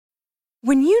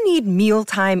When you need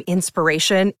mealtime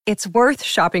inspiration, it's worth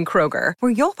shopping Kroger,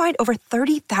 where you'll find over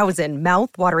 30,000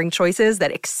 mouth-watering choices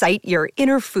that excite your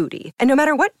inner foodie. And no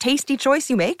matter what tasty choice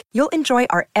you make, you'll enjoy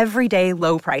our everyday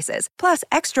low prices, plus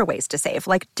extra ways to save,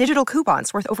 like digital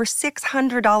coupons worth over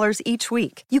 $600 each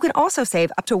week. You can also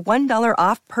save up to $1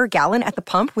 off per gallon at the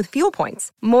pump with fuel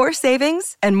points. More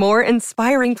savings and more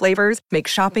inspiring flavors make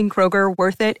shopping Kroger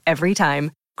worth it every time.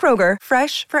 Kroger,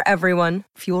 fresh for everyone.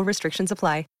 Fuel restrictions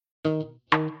apply.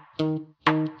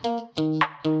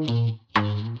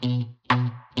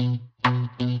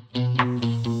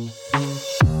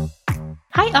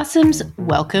 Hi, Awesomes.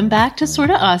 Welcome back to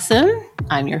Sorta Awesome.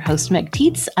 I'm your host, Meg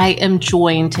Tietz. I am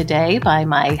joined today by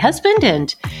my husband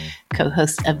and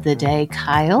co-host of the day,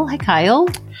 Kyle. Hi, Kyle.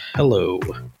 Hello.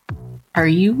 Are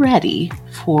you ready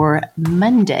for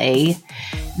Monday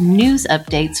news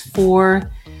updates for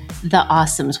the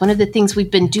Awesomes? One of the things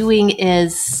we've been doing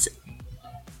is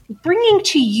bringing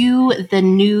to you the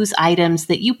news items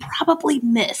that you probably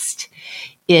missed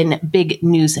in big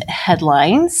news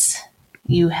headlines.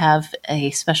 You have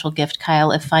a special gift,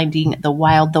 Kyle, of finding the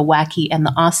wild, the wacky, and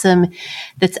the awesome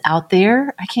that's out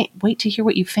there. I can't wait to hear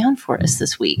what you found for us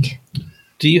this week.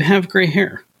 Do you have gray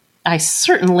hair? I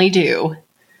certainly do.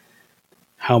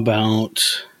 How about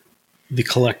the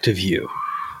collective you?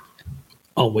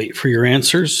 I'll wait for your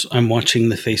answers. I'm watching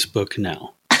the Facebook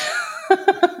now.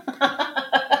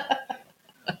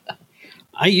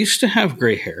 I used to have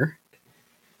gray hair.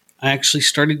 I actually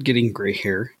started getting gray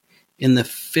hair in the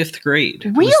 5th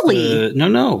grade. Really?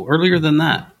 No, earlier than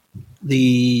that.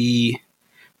 The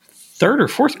 3rd or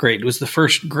 4th grade was the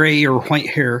first gray or white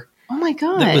hair Oh my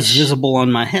gosh. that was visible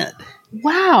on my head.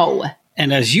 Wow.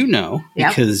 And as you know, Yep.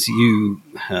 because you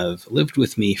have lived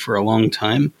with me for a long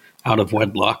time, out of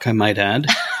wedlock, I might add.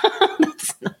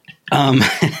 That's not-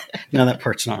 No, that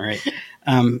part's not right.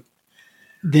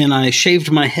 Then I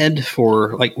shaved my head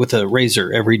with a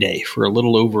razor every day for a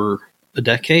little over a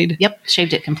decade. Yep,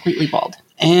 shaved it completely bald.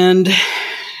 And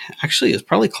actually, it was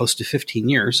probably close to 15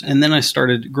 years. And then I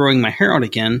started growing my hair out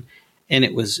again, and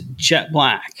it was jet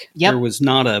black. Yep. There was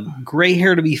not a gray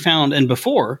hair to be found. And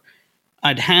before,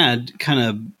 I'd had kind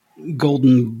of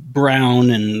golden brown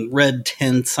and red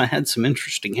tints. I had some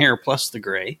interesting hair, plus the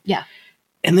gray. Yeah,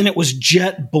 And then it was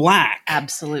jet black.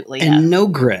 absolutely. And no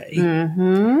gray.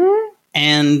 Mm-hmm.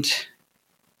 And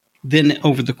then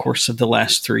over the course of the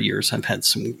last 3 years, I've had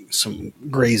some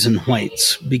grays and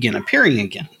whites begin appearing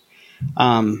again.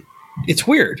 It's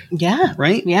weird, Yeah.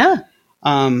 right? Yeah.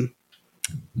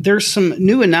 There's some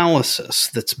new analysis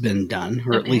that's been done,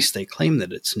 or at Okay. least they claim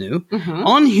that it's new, Mhm.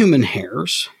 on human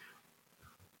hairs,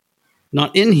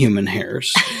 not in human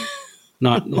hairs,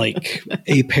 not like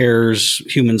ape hairs,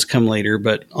 humans come later,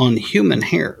 but on human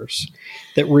hairs,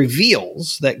 that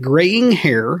reveals that graying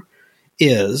hair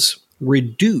is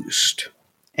reduced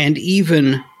and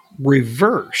even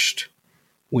reversed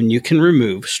when you can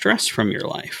remove stress from your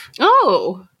life.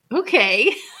 Oh,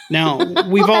 okay. Now That's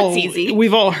easy.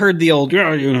 we've all heard the old,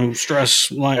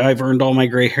 stress. Like I've earned all my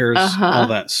gray hairs, all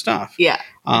that stuff. Yeah.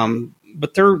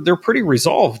 But they're pretty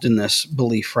resolved in this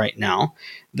belief right now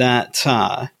that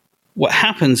what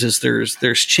happens is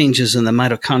there's changes in the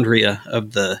mitochondria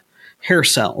of the hair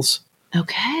cells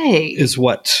Okay. is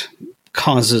what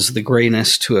causes the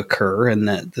grayness to occur, and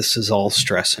that this is all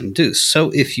stress induced. So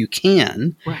if you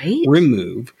can Right.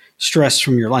 remove stress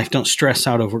from your life, don't stress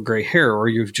out over gray hair, or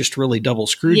you've just really double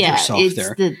screwed yourself it's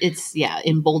there.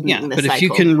 emboldening the But cycle. if you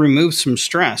can remove some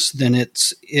stress, then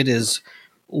it is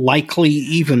likely,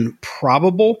 even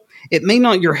probable. It may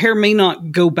not, your hair may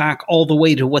not go back all the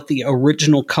way to what the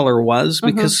original color was,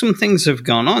 because some things have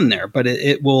gone on there, but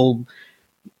it will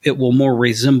more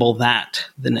resemble that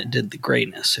than it did the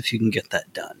grayness if you can get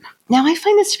that done. Now, I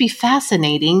find this to be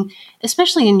fascinating,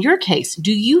 especially in your case.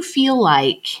 Do you feel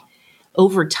like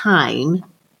over time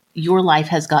your life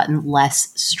has gotten less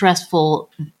stressful,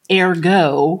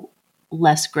 ergo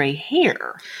less gray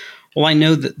hair? Well, I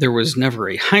know that there was never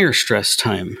a higher stress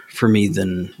time for me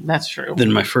than That's true.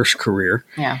 my first career.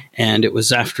 Yeah. And it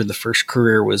was after the first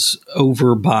career was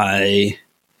over by,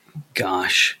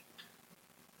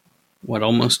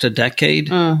 almost a decade,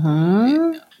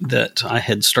 that I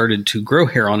had started to grow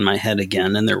hair on my head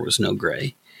again, and there was no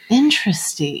gray.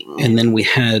 Interesting. And then we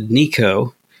had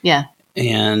Nico, Yeah.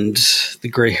 and the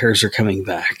gray hairs are coming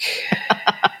back.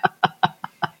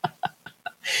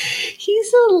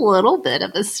 He's a little bit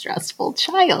of a stressful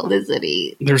child, isn't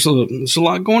he? There's a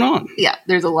lot going on. Yeah,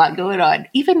 there's a lot going on.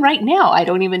 Even right now, I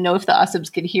don't even know if the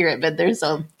Awesomes can hear it, but there's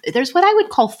what I would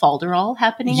call falderall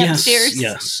happening upstairs.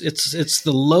 Yes. It's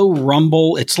the low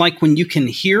rumble. It's like when you can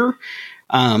hear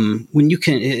when you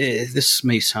can, this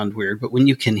may sound weird, but when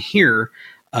you can hear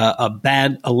a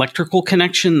bad electrical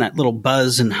connection, that little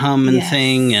buzz and hum and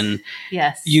thing, and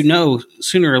you know,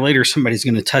 sooner or later somebody's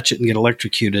going to touch it and get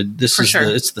electrocuted. This is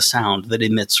it's the sound that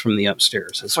emits from the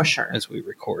upstairs as we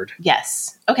record.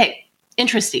 Yes. Okay.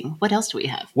 Interesting. What else do we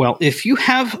have? Well, if you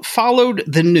have followed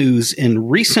the news in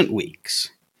recent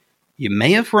weeks, you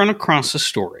may have run across a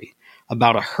story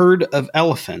about a herd of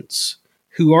elephants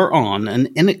who are on an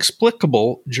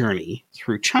inexplicable journey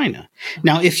through China.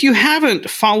 Now, if you haven't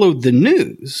followed the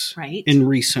news in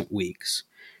recent weeks,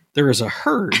 there is a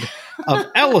herd of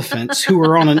elephants who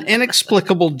are on an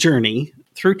inexplicable journey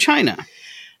through China.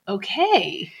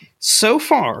 Okay. So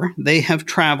far, they have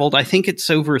traveled, I think it's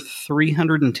over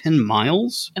 310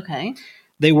 miles. Okay.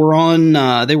 They were in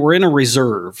a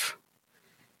reserve,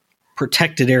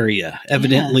 protected area.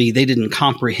 Evidently, they didn't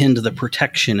comprehend the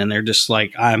protection, and they're just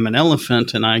like, I'm an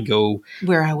elephant, and I go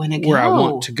where I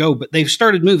want to go. But they've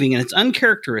started moving, and it's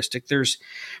uncharacteristic. There's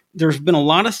been a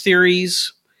lot of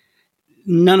theories.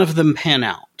 None of them pan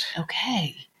out.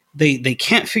 Okay. They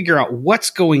can't figure out what's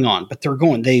going on, but they're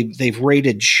going. They've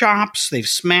raided shops. They've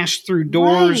smashed through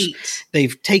doors. Right.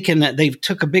 They've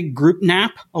took a big group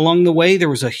nap along the way. There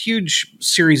was a huge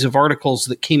series of articles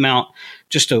that came out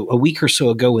just a week or so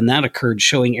ago when that occurred,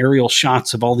 showing aerial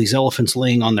shots of all these elephants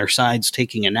laying on their sides,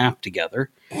 taking a nap together.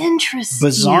 Interesting.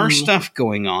 Bizarre stuff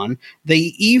going on.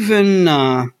 They even,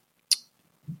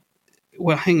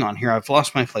 well, hang on here. I've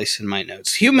lost my place in my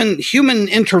notes. Human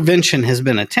intervention has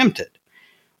been attempted.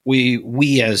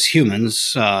 We as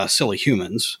humans, silly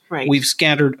humans, we've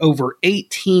scattered over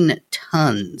 18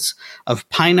 tons of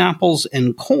pineapples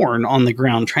and corn on the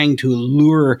ground trying to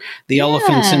lure the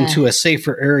elephants into a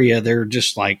safer area. They're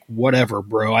just like, whatever,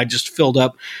 bro. I just filled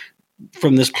up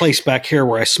from this place back here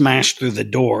where I smashed through the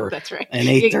door. That's right. And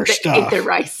ate their stuff. Ate their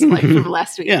rice like from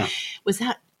last week. Yeah.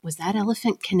 Was that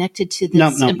elephant connected to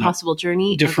this impossible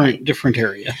journey? Different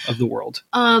area of the world.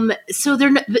 So they're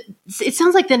not, it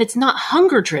sounds like then it's not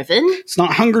hunger driven. It's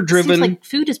not hunger driven. Seems like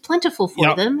food is plentiful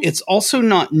for them. It's also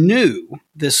not new.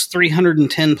 This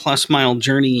 310 plus mile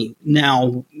journey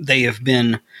now they have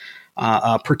been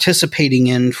participating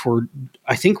in for,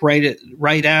 I think, right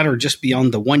at or just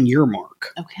beyond the 1 year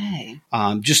mark. Okay.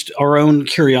 Just our own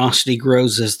curiosity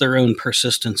grows as their own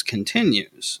persistence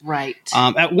continues. Right.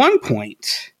 At one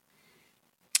point,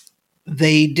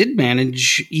 they did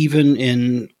manage, even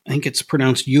in, I think it's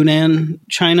pronounced Yunnan,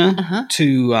 China,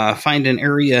 to find an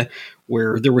area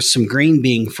where there was some grain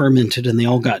being fermented and they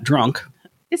all got drunk.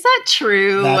 Is that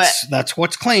true? That's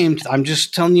what's claimed. I'm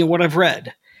just telling you what I've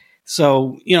read.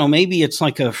 So, maybe it's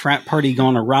like a frat party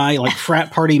gone awry, like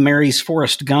frat party marries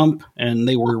Forrest Gump, and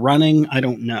they were running. I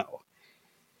don't know.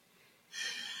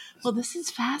 Well, this is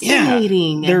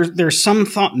fascinating. Yeah, there's some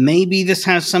thought maybe this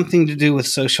has something to do with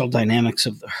social dynamics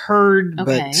of the herd,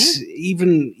 but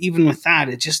even with that,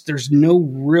 there's no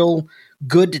real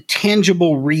good,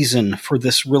 tangible reason for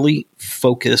this really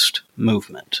focused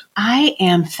movement. I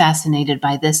am fascinated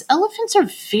by this. Elephants are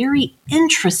very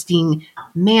interesting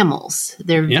mammals.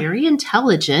 They're very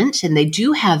intelligent, and they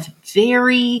do have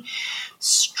very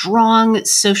strong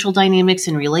social dynamics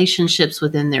and relationships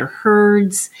within their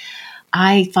herds.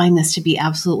 I find this to be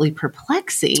absolutely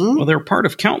perplexing. Well, they're part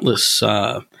of countless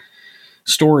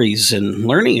stories and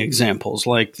learning examples,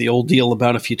 like the old deal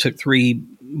about if you took three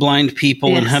blind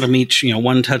people and had them each,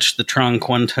 one touched the trunk,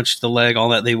 one touched the leg, all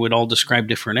that, they would all describe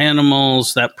different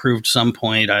animals. That proved some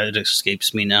point. It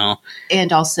escapes me now.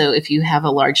 And also, if you have a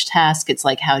large task, it's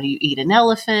like, how do you eat an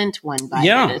elephant? One bite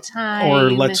at a time. Or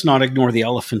let's not ignore the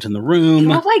elephant in the room.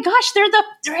 Oh my gosh,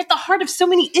 they're at the heart of so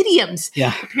many idioms.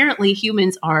 Yeah. Apparently,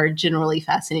 humans are generally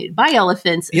fascinated by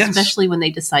elephants, especially when they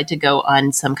decide to go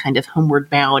on some kind of homeward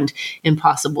bound,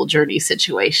 impossible journey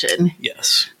situation.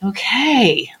 Yes.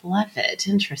 Okay. Love it.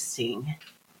 Interesting.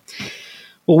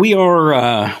 Well,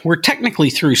 we're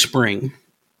technically through spring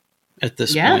at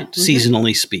this point,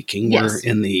 seasonally speaking. Yes.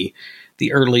 We're in the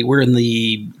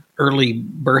early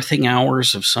birthing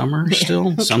hours of summer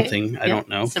still. Something, I don't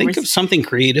know. Think of something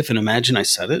creative and imagine I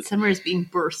said it. Summer is being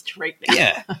birthed right now.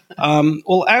 Yeah.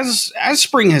 Well, as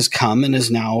spring has come and is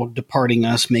now departing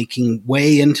us, making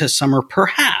way into summer,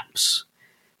 perhaps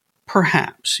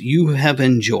you have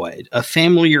enjoyed a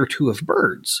family or two of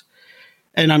birds.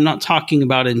 And I'm not talking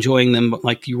about enjoying them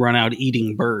like you run out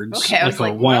eating birds like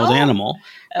a wild animal,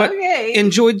 but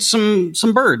enjoyed some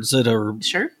birds that are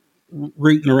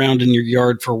rooting around in your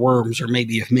yard for worms, or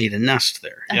maybe have made a nest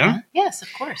there. Yeah. Yes, of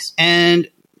course. And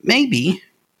maybe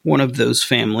one of those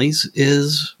families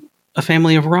is a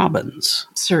family of robins.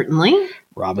 Certainly.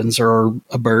 Robins are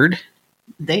a bird.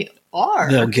 They are.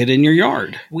 They'll get in your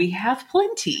yard. We have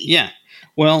plenty. Yeah.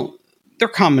 Well, they're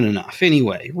common enough.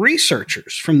 Anyway,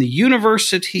 researchers from the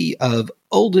University of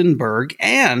Oldenburg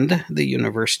and the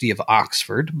University of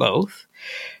Oxford, both,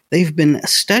 they've been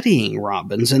studying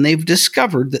robins, and they've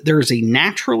discovered that there is a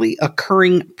naturally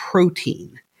occurring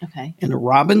protein in a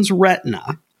robin's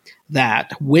retina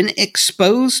that, when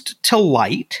exposed to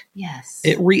light,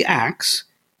 it reacts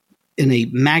in a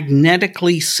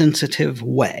magnetically sensitive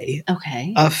way.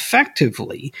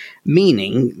 Effectively,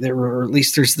 meaning or at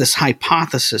least there's this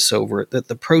hypothesis over it, that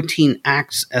the protein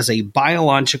acts as a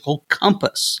biological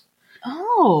compass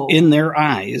in their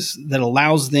eyes that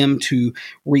allows them to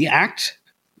react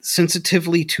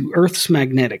sensitively to Earth's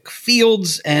magnetic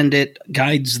fields, and it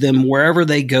guides them wherever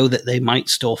they go that they might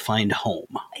still find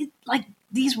home. Like,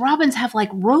 these robins have like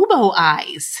robo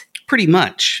eyes. Pretty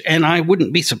much. And I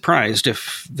wouldn't be surprised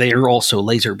if they are also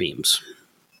laser beams.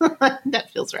 That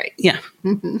feels right. Yeah.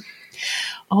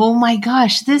 Oh my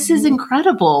gosh, this is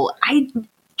incredible. I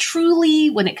truly,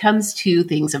 when it comes to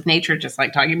things of nature, just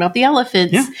like talking about the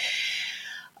elephants,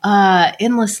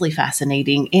 endlessly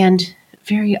fascinating and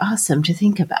very awesome to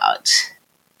think about.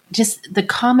 Just the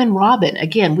common robin.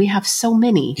 Again, we have so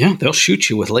many. Yeah, they'll shoot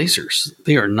you with lasers.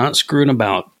 They are not screwing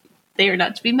about. They are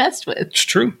not to be messed with. It's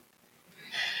true.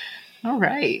 All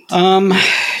right.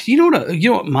 You know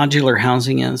what modular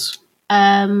housing is?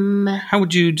 How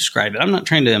would you describe it? I'm not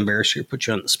trying to embarrass you or put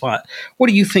you on the spot. What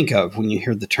do you think of when you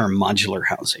hear the term modular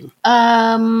housing?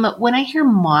 When I hear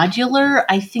modular,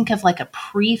 I think of like a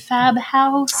prefab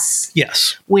house.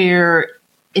 Yes. Where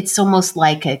it's almost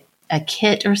like a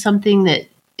kit or something that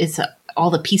is all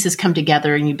the pieces come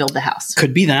together and you build the house.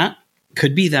 Could be that.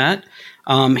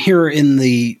 Here in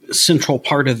the central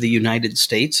part of the United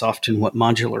States, often what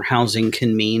modular housing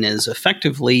can mean is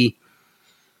effectively,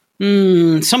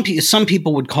 some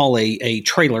people would call a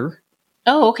trailer.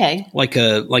 Oh, okay. Like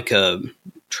a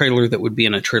trailer that would be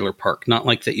in a trailer park, not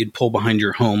like that you'd pull behind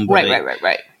your home. But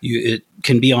Right. It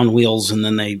can be on wheels, and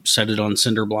then they set it on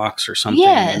cinder blocks or something.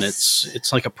 Yes. And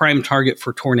it's like a prime target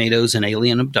for tornadoes and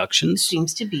alien abductions.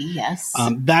 Seems to be, yes.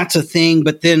 That's a thing.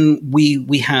 But then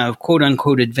we have, quote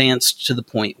unquote, advanced to the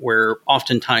point where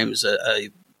oftentimes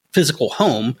a physical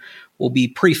home will be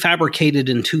prefabricated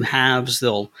in two halves.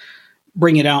 They'll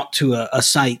bring it out to a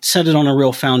site, set it on a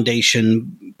real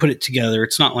foundation, put it together.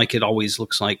 It's not like it always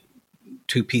looks like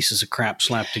two pieces of crap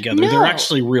slapped together. No. They're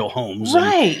actually real homes.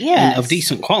 Right, yes. And of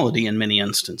decent quality in many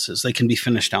instances. They can be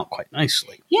finished out quite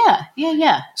nicely.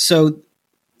 Yeah. So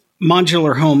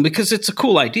modular home, because it's a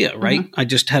cool idea, right? Mm-hmm. I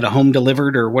just had a home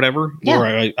delivered or whatever, or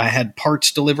I had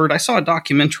parts delivered. I saw a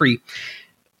documentary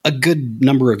a good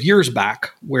number of years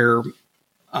back where,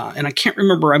 and I can't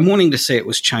remember, I'm wanting to say it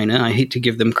was China. I hate to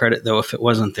give them credit, though, if it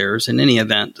wasn't theirs. In any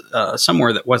event,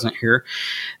 somewhere that wasn't here,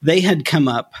 they had come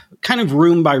up kind of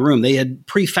room by room. They had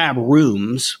prefab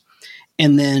rooms,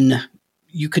 and then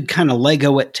you could kind of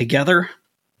Lego it together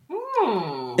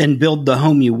and build the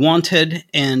home you wanted.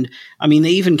 And I mean, they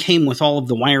even came with all of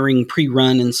the wiring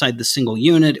pre-run inside the single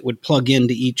unit. It would plug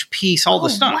into each piece, all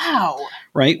the stuff. Wow.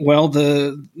 Right? Well,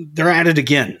 they're at it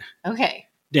again. Okay.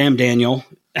 Damn, Daniel.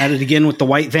 At it again with the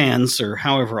white vans, or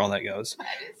however all that goes.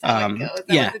 That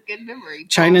was a good memory.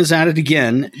 China's at it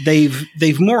again.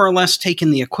 They've more or less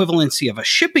taken the equivalency of a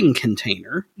shipping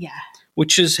container. Yeah.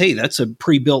 Which is, hey, that's a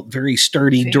pre-built, very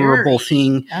sturdy, durable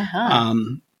thing. Uh-huh.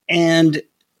 And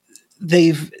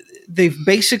they've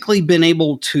basically been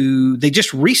able to, they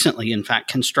just recently, in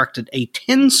fact, constructed a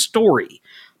 10-story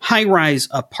high-rise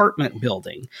apartment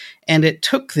building. And it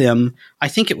took them, I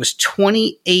think it was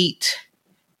 28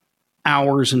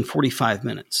 hours and 45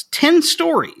 minutes. 10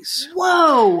 stories.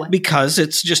 Whoa. Because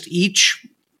it's just each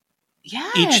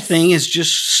thing is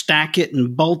just stack it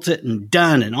and bolt it and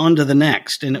done and on to the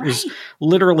next. And it was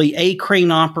literally a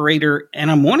crane operator. And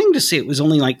I'm wanting to say it was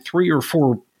only like 3 or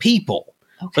 4 people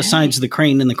besides the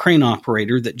crane and the crane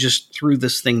operator that just threw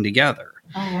this thing together.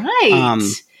 All right.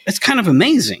 It's kind of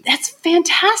amazing. That's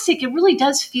fantastic. It really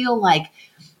does feel like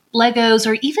Legos,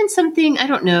 or even something, I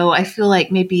don't know. I feel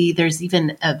like maybe there's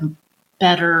even a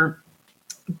better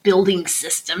building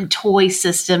system, toy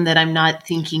system that I'm not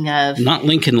thinking of. Not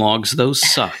Lincoln Logs. Those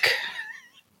suck.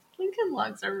 Lincoln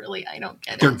Logs are really, I don't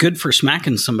get it. They're good for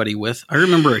smacking somebody with. I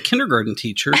remember a kindergarten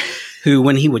teacher who,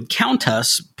 when he would count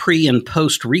us pre and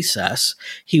post recess,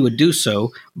 he would do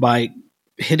so by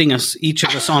hitting us, each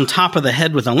of us, on top of the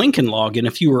head with a Lincoln Log. And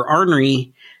if you were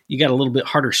ornery, you got a little bit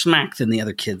harder smack than the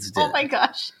other kids did. Oh my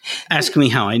gosh. Ask me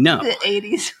how I know. The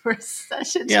 80s were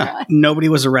such a Yeah, time. nobody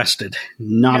was arrested.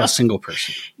 Not No. a single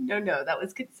person. No, that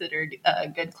was considered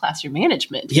good classroom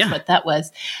management. Yeah. Is what that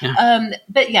was. Yeah.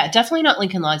 But yeah, definitely not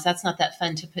Lincoln Logs. That's not that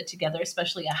fun to put together,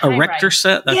 especially a A high Rector rise.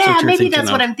 set? That's Yeah, what you're maybe thinking that's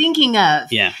of. what I'm thinking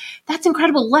of. Yeah. That's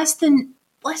incredible. Less than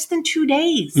 2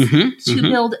 days Mhm, to mhm.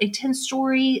 build a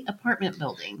 10-story apartment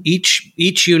building.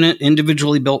 Each unit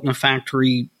individually built in a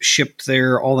factory, shipped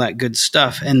there, all that good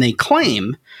stuff. And they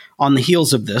claim on the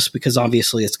heels of this, because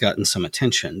obviously it's gotten some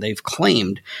attention, they've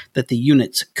claimed that the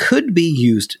units could be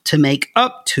used to make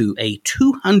up to a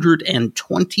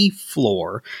 220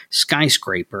 floor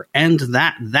skyscraper, and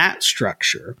that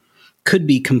structure could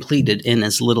be completed in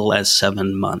as little as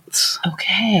 7 months.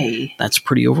 Okay. That's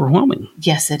pretty overwhelming.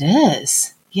 Yes, it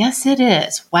is. Yes, it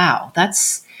is. Wow.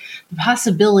 That's the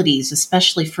possibilities,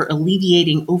 especially for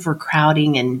alleviating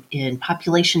overcrowding in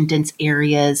population dense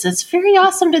areas. It's very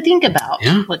awesome to think about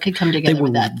what could come They together were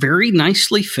with that. very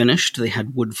nicely finished. They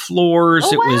had wood floors.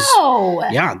 Oh, It was wow.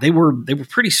 yeah, they were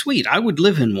pretty sweet. I would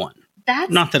live in one.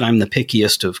 That's Not that I'm the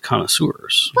pickiest of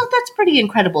connoisseurs. Well, that's pretty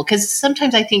incredible because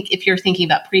sometimes I think if you're thinking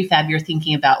about prefab, you're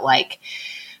thinking about like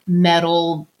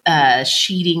metal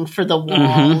sheeting for the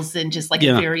walls and just like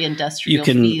Yeah. a very industrial You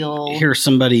can feel. hear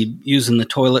somebody using the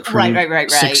toilet from Right.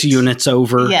 6 units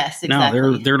over. Yes, No,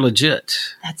 exactly. they're legit.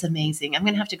 That's amazing. I'm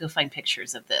going to have to go find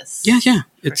pictures of this. Yeah. for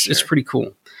It's sure. pretty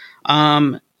cool.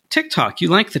 TikTok. You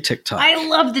like the TikTok? I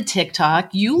love the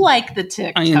TikTok. You like the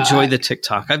TikTok. I enjoy the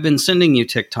TikTok. I've been sending you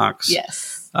TikToks.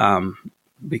 Yes.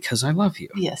 Because I love you.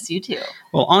 Yes, you do.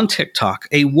 Well, on TikTok,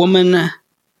 a woman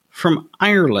from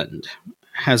Ireland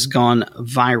has gone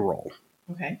viral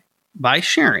Okay. by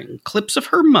sharing clips of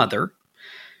her mother,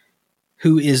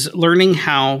 who is learning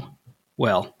how.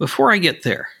 Well, before I get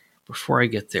there,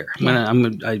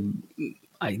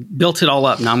 I built it all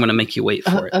up. Now I'm going to make you wait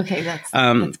for it. Okay,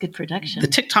 that's good production. The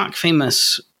TikTok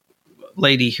famous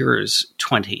lady here is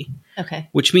 20, Okay.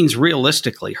 which means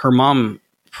realistically, her mom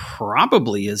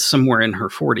probably is somewhere in her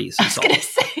 40s. I was going to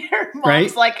say her mom's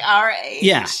Right? like our age.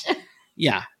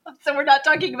 Yeah. So we're not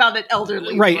talking about an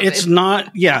elderly Right. woman. It's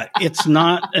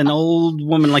not an old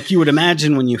woman like you would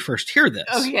imagine when you first hear this.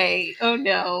 Okay. Oh,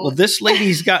 no. Well, this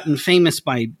lady's gotten famous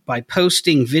by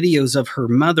posting videos of her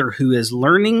mother who is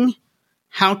learning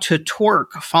how to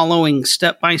twerk following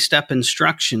step-by-step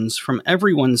instructions from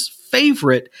everyone's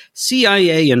favorite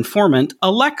CIA informant,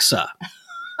 Alexa.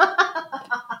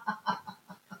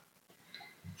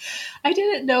 I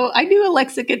didn't know. I knew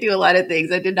Alexa could do a lot of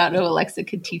things. I did not know Alexa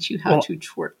could teach you how to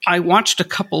twerk. I watched a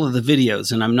couple of the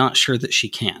videos, and I'm not sure that she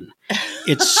can.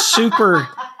 It's super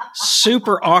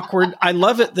awkward. I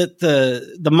love it that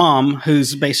the mom,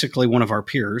 who's basically one of our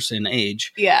peers in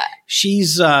age, Yeah.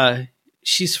 she's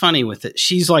funny with it.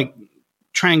 She's like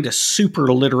trying to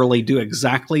super literally do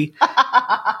exactly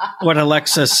what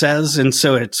Alexa says, and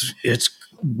so it's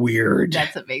weird.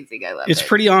 That's amazing. I love It's it.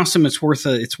 pretty awesome. It's worth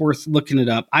looking it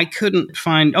up. I couldn't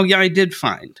find. Oh yeah, I did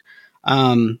find.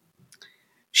 Sean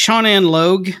Ann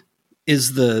Logue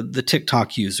is the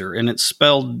TikTok user, and it's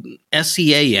spelled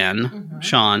SEAN,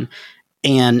 Sean,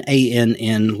 and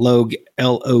ANN Logue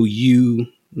LOUGUE.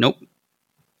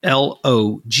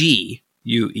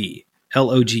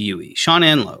 Sean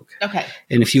Ann Logue. Okay.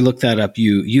 And if you look that up,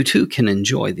 you too can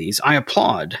enjoy these. I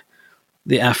applaud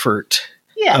the effort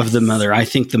of the mother. I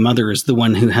think the mother is the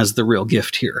one who has the real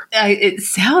gift here. It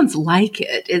sounds like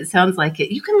it. It sounds like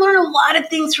it. You can learn a lot of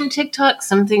things from TikTok.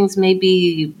 Some things may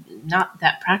be not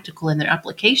that practical in their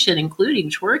application, including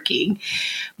twerking.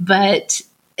 But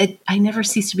I never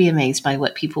cease to be amazed by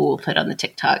what people will put on the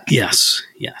TikTok. Yes.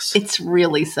 It's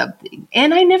really something.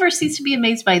 And I never cease to be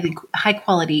amazed by the high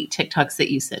quality TikToks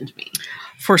that you send me.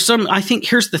 For some, I think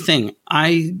here's the thing.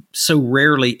 I so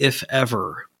rarely, if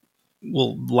ever,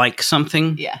 will like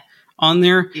something on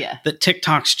there that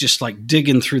TikTok's just like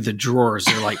digging through the drawers.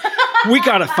 They're like, we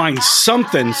got to find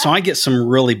something. So I get some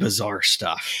really bizarre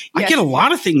stuff. I get a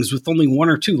lot of things with only 1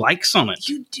 or 2 likes on it.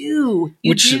 You do.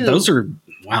 Those are,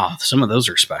 wow, some of those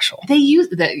are special. They use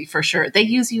that for sure. They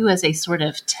use you as a sort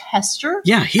of tester.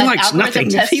 Yeah, he an likes algorithm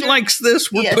nothing. If he tester. likes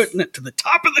this, we're putting it to the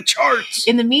top of the charts.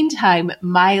 In the meantime,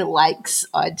 my likes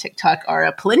on TikTok are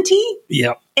aplenty.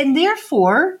 Yep. And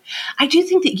therefore, I do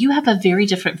think that you have a very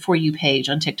different For You page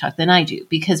on TikTok than I do,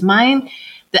 because mine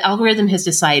The algorithm has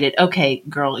decided, okay,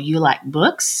 girl, you like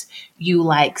books, you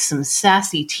like some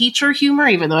sassy teacher humor,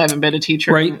 even though I haven't been a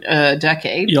teacher in a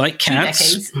decade. You like 2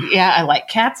 cats? decades. Yeah, I like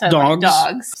cats. I like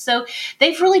dogs. So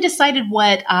they've really decided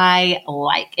what I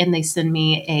like, and they send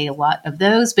me a lot of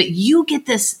those. But you get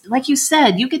this, like you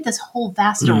said, you get this whole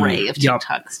vast array of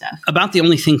TikTok stuff. About the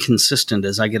only thing consistent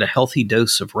is I get a healthy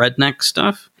dose of redneck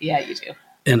stuff. Yeah, you do.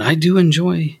 And I do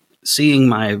enjoy seeing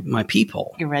my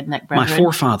people. Your redneck brethren. My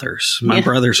forefathers, my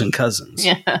brothers and cousins.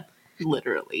 Yeah,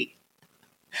 literally.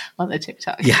 On the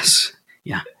TikTok. Yes.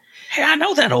 Yeah. Hey, I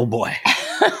know that old boy.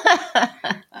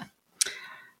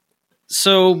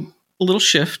 So, a little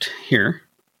shift here.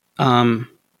 You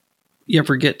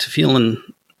ever get to feeling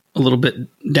a little bit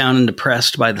down and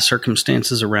depressed by the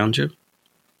circumstances around you?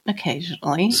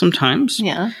 Occasionally. Sometimes.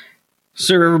 Yeah. Has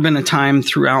there ever been a time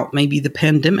throughout maybe the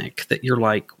pandemic that you're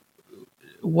like,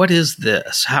 what is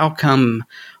this? How come?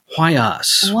 Why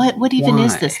us? What even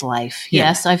is this life? Yeah.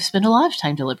 Yes, I've spent a lot of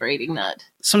time deliberating that.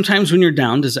 Sometimes when you're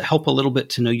down, does it help a little bit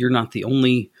to know you're not the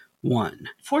only one?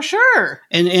 For sure.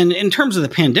 And in terms of the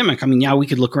pandemic, I mean, yeah, we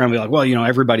could look around and be like, well,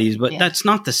 everybody's, but that's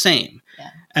not the same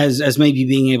as maybe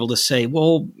being able to say,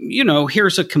 well,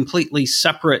 here's a completely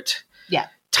separate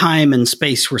time and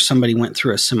space where somebody went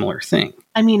through a similar thing.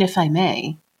 I mean, if I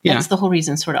may. That's the whole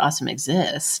reason Sort of Awesome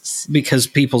exists. Because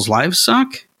people's lives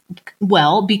suck?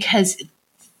 Well, because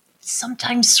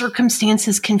sometimes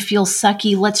circumstances can feel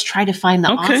sucky. Let's try to find the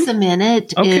awesome in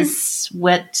it is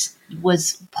what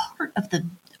was part of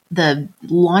the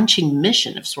launching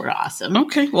mission of Sort of Awesome.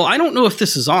 Okay. Well, I don't know if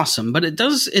this is awesome, but it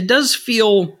does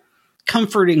feel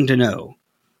comforting to know.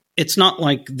 It's not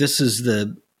like this is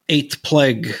the 8th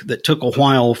plague that took a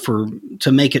while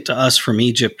to make it to us from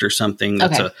Egypt or something.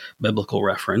 That's a biblical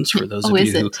reference for those of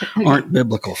you who aren't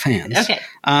biblical fans. Okay.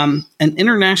 An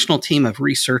international team of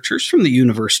researchers from the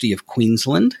University of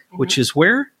Queensland, which is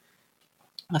where?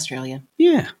 Australia.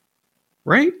 Yeah.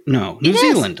 Right? No. New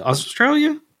Zealand.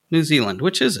 Australia? New Zealand.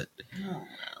 Which is it? Oh,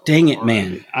 dang it,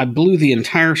 man. I blew the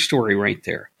entire story right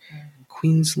there.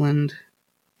 Queensland.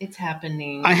 It's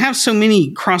happening. I have so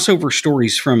many crossover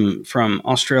stories from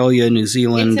Australia, New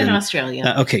Zealand. It's in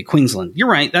Australia. Okay, Queensland.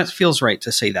 You're right. That feels right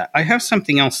to say that. I have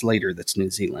something else later that's New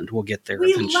Zealand. We'll get there.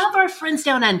 We love our friends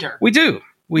down under. We do.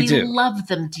 We do. Love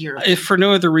them dearly. If for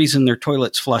no other reason, their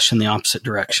toilets flush in the opposite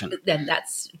direction. Then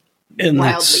that's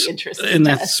wildly interesting. And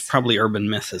that's probably urban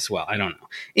myth as well. I don't know.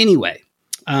 Anyway,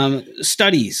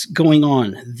 studies going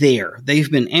on there. They've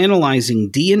been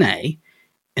analyzing DNA,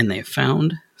 and they've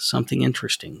found something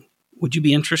interesting. Would you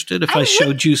be interested if I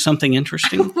showed you something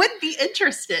interesting? I would be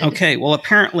interested. Okay. Well,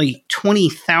 apparently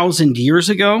 20,000 years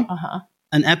ago,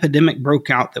 an epidemic broke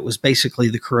out that was basically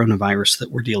the coronavirus that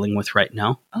we're dealing with right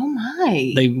now. Oh,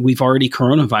 my. We've already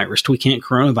coronavirused. We can't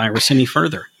coronavirus any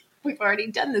further. We've already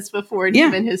done this before in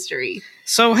human history.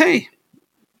 So, hey.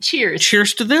 Cheers.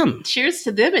 Cheers to them. Cheers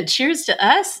to them and cheers to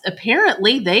us.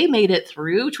 Apparently, they made it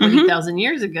through 20,000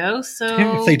 years ago.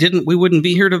 So if they didn't, we wouldn't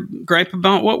be here to gripe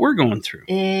about what we're going through.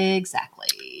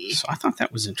 Exactly. So I thought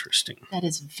that was interesting. That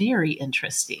is very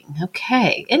interesting.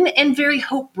 Okay. And very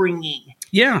hope-bringing.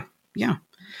 Yeah. Yeah.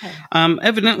 Okay.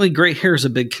 Evidently, gray hair is a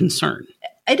big concern.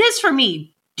 It is for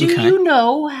me. Do you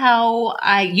know how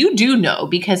you do know,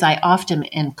 because I often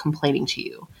am complaining to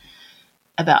you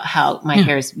about how my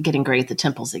hair is getting gray at the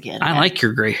temples again. I like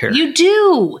your gray hair. You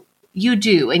do. You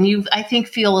do. And you, I think,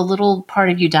 feel a little part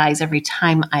of you dies every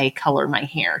time I color my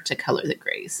hair to color the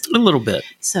grays. A little bit.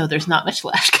 So there's not much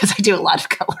left because I do a lot of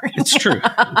coloring. It's true.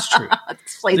 It's true.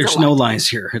 There's no lies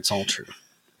here. It's all true.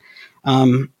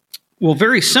 Well,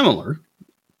 very similar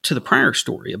to the prior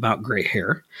story about gray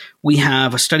hair, we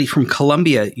have a study from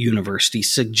Columbia University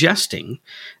suggesting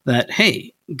that,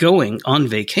 hey, going on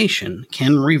vacation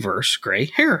can reverse gray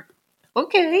hair.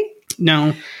 Okay.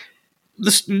 Now,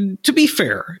 this, to be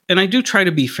fair, and I do try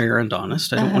to be fair and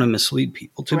honest, I don't want to mislead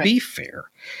people. To be fair,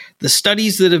 the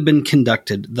studies that have been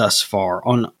conducted thus far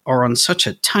are on such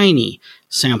a tiny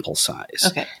sample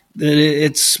size that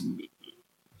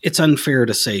it's unfair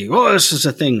to say, oh, this is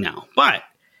a thing now. But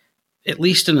at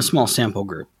least in a small sample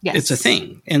group, it's a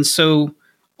thing. And so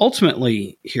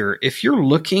ultimately here, if you're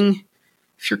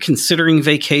considering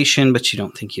vacation, but you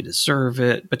don't think you deserve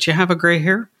it, but you have a gray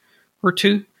hair or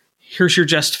two, here's your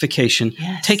justification.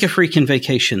 Yes. Take a freaking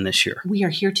vacation this year. We are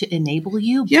here to enable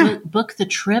you. Book the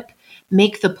trip,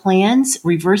 make the plans,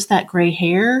 reverse that gray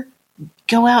hair,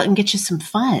 go out and get you some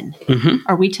fun. Mm-hmm.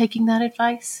 Are we taking that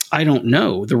advice? I don't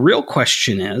know. The real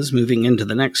question is, moving into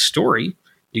the next story,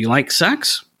 do you like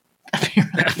sex?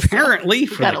 Apparently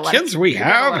for the kids we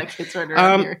have.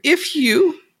 If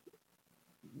you,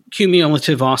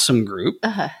 cumulative awesome group,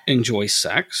 enjoy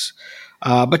sex,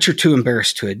 but you're too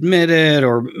embarrassed to admit it,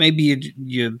 or maybe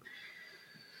you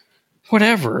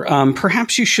whatever.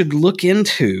 Perhaps you should look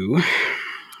into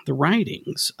the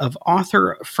writings of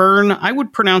author Fern. I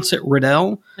would pronounce it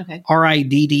Riddell. Okay.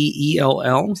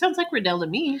 Riddell. Sounds like Riddell to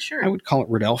me. Sure. I would call it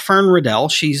Riddell. Fern Riddell.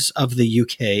 She's of the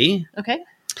UK. Okay.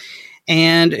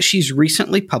 And she's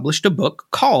recently published a book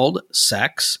called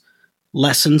Sex: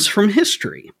 Lessons from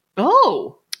History.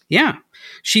 Oh. Yeah.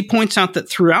 She points out that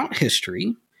throughout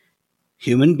history,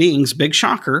 human beings, big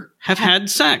shocker, have had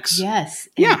sex. Yes.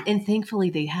 Yeah. And thankfully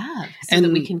they have, so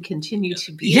that we can continue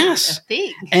to be a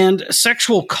thing. And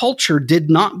sexual culture did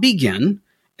not begin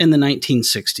in the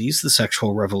 1960s, the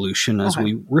sexual revolution, as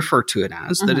we refer to it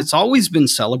as, that it's always been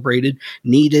celebrated,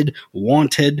 needed,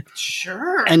 wanted,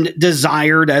 and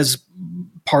desired as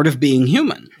part of being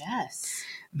human. Yes.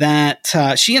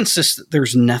 That she insists that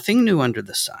there's nothing new under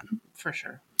the sun. For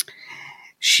sure.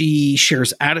 She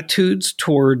shares attitudes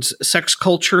towards sex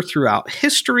culture throughout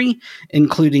history,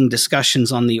 including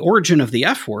discussions on the origin of the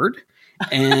F word,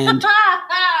 and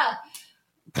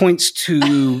points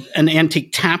to an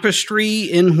antique tapestry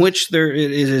in which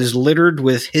it is littered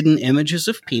with hidden images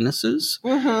of penises.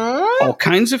 All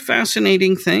kinds of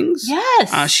fascinating things.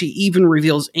 Yes. She even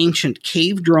reveals ancient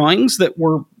cave drawings that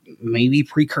were maybe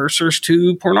precursors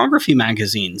to pornography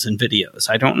magazines and videos.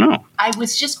 I don't know. I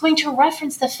was just going to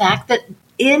reference the fact that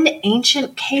in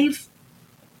ancient cave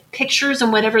pictures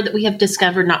and whatever that we have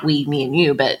discovered, not we, me and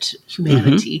you, but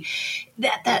humanity,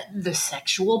 that the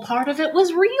sexual part of it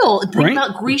was real. Think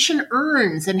about Grecian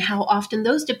urns and how often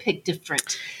those depict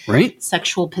different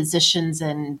sexual positions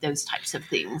and those types of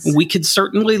things. We could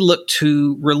certainly look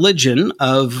to religion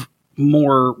of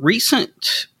more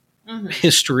recent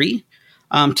history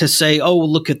to say, oh,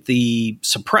 look at the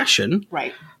suppression.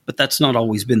 Right. But that's not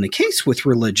always been the case with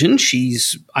religion.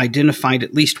 She's identified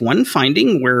at least one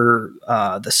finding where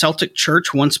the Celtic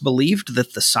Church once believed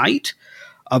that the sight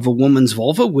of a woman's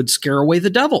vulva would scare away the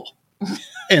devil.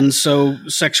 And so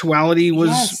sexuality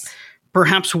was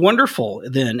perhaps wonderful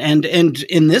then. And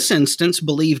in this instance,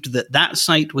 believed that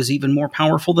sight was even more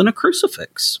powerful than a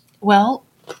crucifix. Well,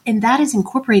 and that is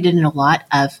incorporated in a lot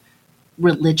of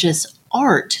religious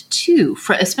art too,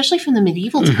 especially from the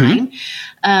medieval time.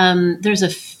 There's a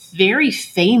very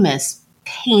famous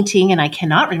painting, and I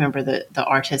cannot remember the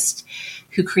artist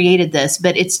who created this,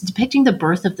 but it's depicting the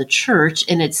birth of the church,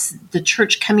 and it's the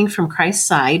church coming from Christ's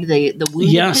side, the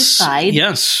wound of his side.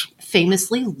 Yes.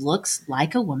 Famously looks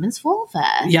like a woman's vulva.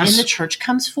 Yes. And the church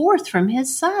comes forth from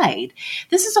his side.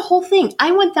 This is a whole thing.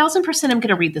 I 1000% am going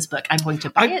to read this book. I'm going to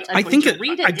buy it. I'm going to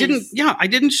read it. I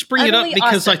didn't just bring it up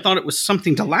because I thought it was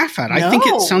something to laugh at. I think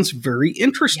it sounds very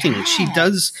interesting. Yes. She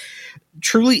does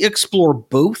truly explore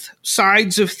both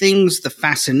sides of things, the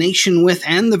fascination with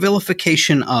and the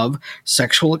vilification of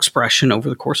sexual expression over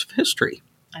the course of history.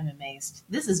 I'm amazed.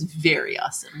 This is very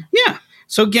awesome. Yeah.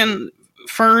 So again,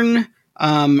 Fern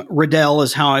Riddell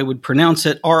is how I would pronounce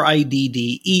it.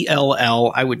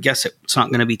 Riddell. I would guess it's not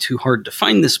going to be too hard to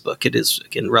find this book. It is,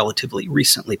 again, relatively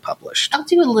recently published. I'll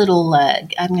do a little,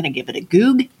 I'm going to give it a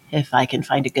Goog. If I can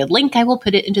find a good link, I will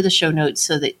put it into the show notes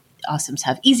so that Awesomes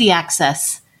have easy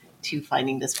access to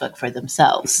finding this book for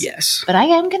themselves. Yes. But I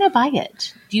am going to buy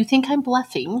it. Do you think I'm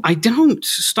bluffing? I don't.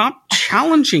 Stop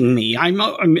challenging me. I'm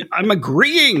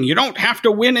agreeing. You don't have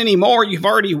to win anymore. You've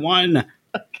already won.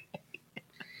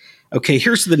 Okay,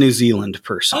 here's the New Zealand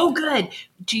person. Oh, good.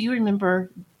 Do you remember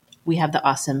we have the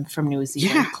awesome from New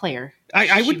Zealand, Claire?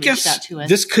 I would guess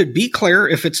this could be Claire.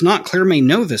 If it's not, Claire may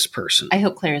know this person. I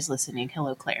hope Claire is listening.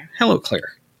 Hello, Claire. Hello,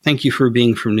 Claire. Thank you for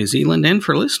being from New Zealand and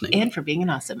for listening. And for being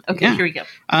an awesome. Okay, Here we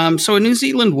go. So a New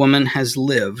Zealand woman has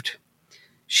lived.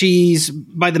 She's,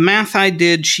 by the math I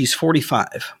did, she's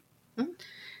 45.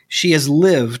 She has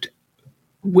lived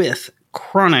with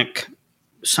chronic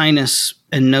sinus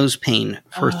and nose pain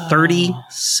for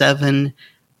 37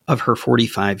 of her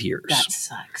 45 years. That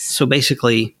sucks. So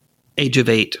basically, age of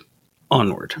 8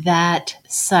 onward. That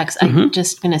sucks. I'm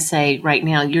just going to say right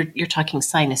now, you're talking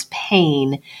sinus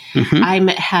pain. I'm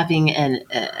having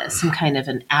some kind of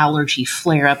an allergy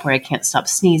flare up where I can't stop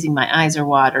sneezing. My eyes are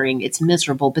watering. It's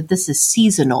miserable, but this is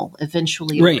seasonal.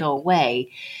 Eventually it'll go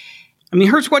away. I mean,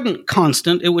 hers wasn't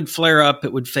constant. It would flare up.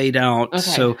 It would fade out.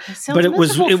 Okay. But it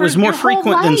was more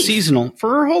frequent than seasonal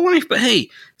for her whole life. But hey,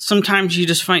 sometimes you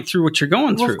just fight through what you're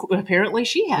going through. Apparently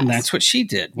she has. And that's what she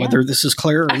did. Whether this is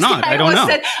Claire or not, I don't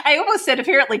know. I almost said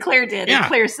apparently Claire did. Yeah. And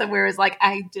Claire somewhere is like,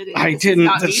 I didn't. I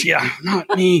didn't.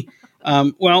 Not me.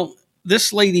 Well,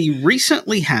 this lady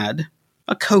recently had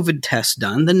a COVID test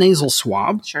done, the nasal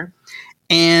swab. Sure.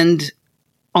 And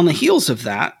on the heels of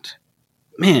that,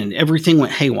 man, everything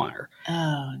went haywire.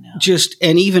 Oh, no.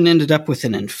 And even ended up with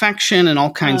an infection and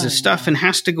all kinds of stuff, no. and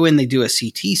has to go in. They do a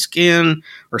CT scan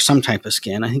or some type of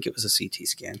scan. I think it was a CT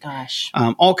scan. Gosh.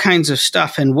 All kinds of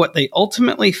stuff. And what they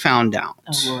ultimately found out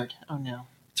Oh, Lord. Oh, no.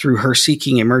 through her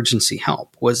seeking emergency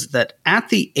help was that at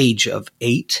the age of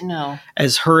 8, No.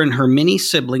 as her and her mini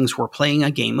siblings were playing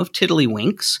a game of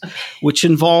Tiddlywinks, which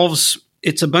involves,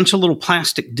 it's a bunch of little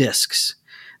plastic discs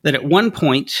that at one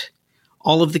point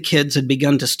all of the kids had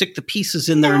begun to stick the pieces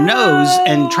in their nose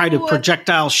and try to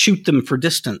projectile shoot them for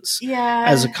distance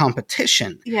as a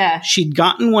competition. Yeah. She'd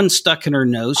gotten one stuck in her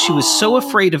nose. She was so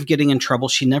afraid of getting in trouble,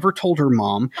 she never told her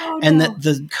mom. And that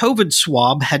the COVID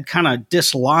swab had kind of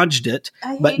dislodged it,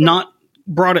 but not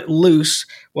brought it loose.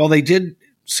 Well, they did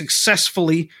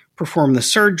successfully perform the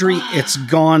surgery. It's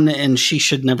gone, and she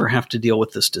should never have to deal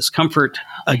with this discomfort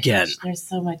again.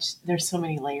 Gosh, there's so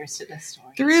many layers to this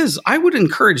story. There is. I would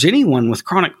encourage anyone with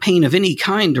chronic pain of any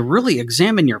kind to really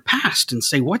examine your past and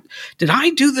say, what did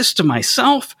I do this to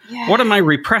myself? Yeah. What am I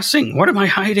repressing? What am I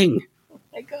hiding? Oh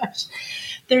my gosh.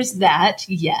 There's that.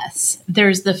 Yes.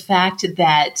 There's the fact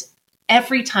that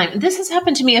every time, this has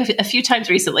happened to me a few times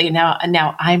recently, and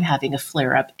now I'm having a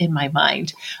flare up in my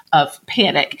mind of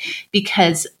panic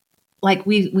because like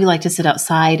we like to sit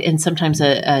outside, and sometimes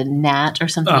a gnat or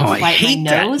something will fly at my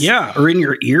nose. Yeah, or in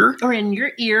your ear. Or in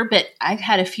your ear, but I've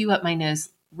had a few up my nose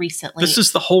recently. This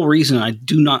is the whole reason I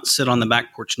do not sit on the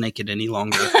back porch naked any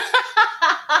longer.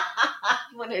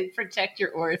 You want to protect your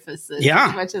orifices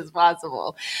as much as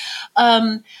possible.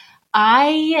 Oh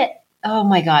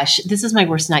my gosh, this is my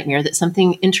worst nightmare, that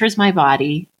something enters my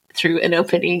body through an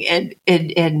opening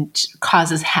and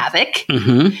causes havoc.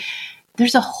 Mm-hmm.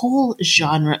 There's a whole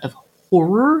genre of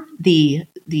horror, the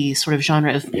sort of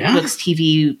genre of books,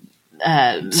 TV,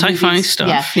 sci-fi movies,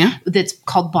 stuff. That's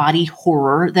called body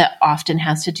horror, that often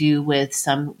has to do with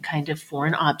some kind of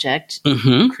foreign object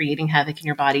creating havoc in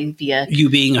your body via you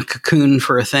being a cocoon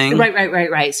for a thing.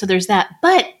 Right. So there's that.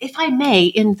 But if I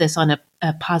may end this on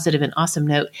a positive and awesome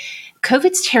note,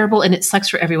 COVID's terrible and it sucks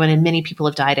for everyone, and many people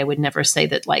have died. I would never say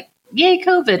that like, yay,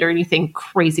 COVID or anything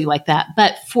crazy like that.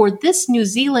 But for this New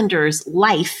Zealander's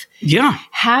life,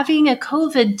 having a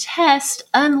COVID test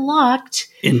unlocked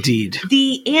indeed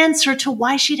the answer to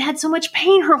why she'd had so much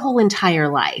pain her whole entire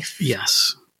life.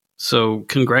 Yes. So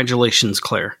congratulations,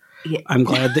 Claire. Yeah. I'm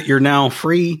glad that you're now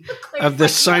free of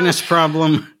this sinus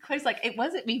problem. Claire's like, it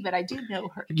wasn't me, but I do know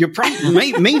her. You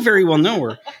probably may very well know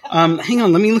her. Hang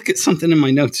on, let me look at something in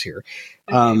my notes here.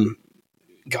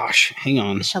 Gosh, hang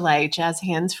on. Shall I jazz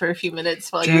hands for a few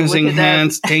minutes while Jazzing you look at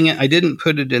hands? Dang it! I didn't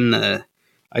put it in the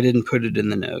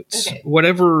notes. Okay.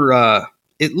 Whatever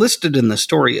it listed in the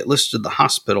story, it listed the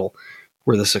hospital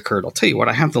where this occurred. I'll tell you what.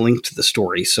 I have the link to the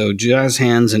story. So jazz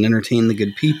hands and entertain the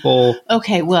good people.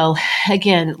 Okay. Well,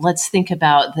 again, let's think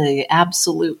about the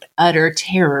absolute utter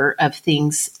terror of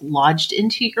things lodged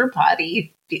into your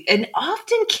body. And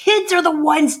often kids are the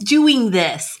ones doing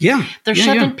this. Yeah. They're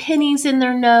shoving pennies in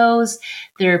their nose.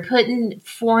 They're putting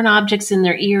foreign objects in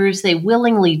their ears. They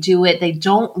willingly do it. They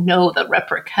don't know the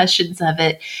repercussions of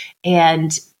it.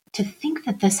 And to think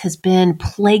that this has been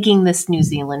plaguing this New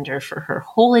Zealander for her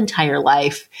whole entire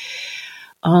life.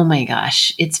 Oh my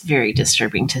gosh. It's very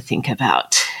disturbing to think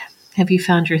about. Have you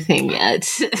found your thing yet?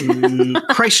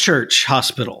 Christchurch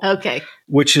Hospital. Okay.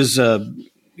 Which is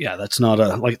that's not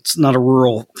it's not a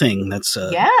rural thing. That's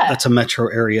a metro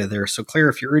area there. So Claire,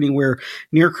 if you're anywhere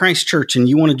near Christchurch and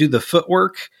you want to do the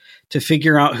footwork to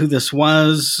figure out who this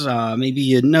was, maybe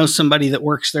you know somebody that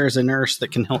works there as a nurse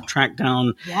that can help track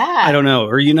down. Yeah. I don't know.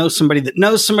 Or you know somebody that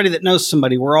knows somebody that knows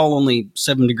somebody. We're all only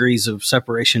 7 degrees of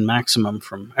separation maximum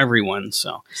from everyone.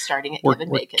 So starting at we're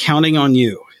Bacon. counting on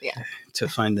you to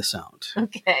find this out.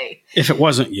 Okay. If it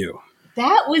wasn't you.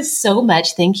 That was so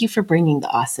much. Thank you for bringing the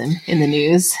awesome in the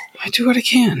news. I do what I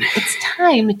can. It's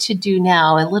time to do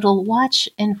now a little watch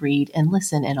and read and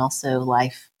listen, and also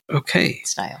life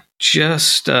style.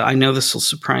 Just, I know this will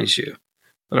surprise you,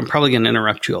 but I'm probably going to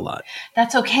interrupt you a lot.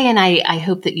 That's okay, and I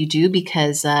hope that you do,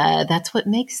 because that's what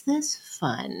makes this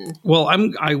fun. Well,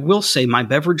 I will say my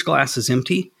beverage glass is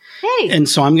empty. Hey. And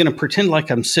so I'm going to pretend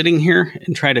like I'm sitting here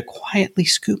and try to quietly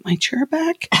scoot my chair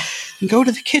back and go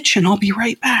to the kitchen. I'll be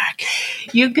right back.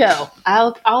 You go.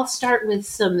 I'll start with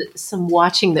some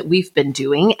watching that we've been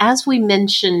doing. As we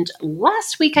mentioned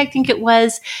last week, I think it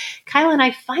was, Kyle and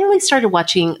I finally started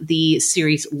watching the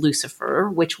series Lucifer,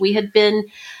 which we had been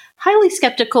highly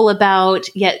skeptical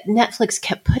about, yet Netflix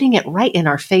kept putting it right in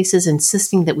our faces,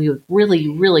 insisting that we would really,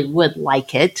 really would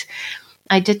like it.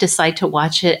 I did decide to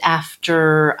watch it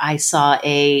after I saw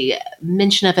a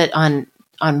mention of it on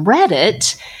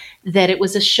Reddit, that it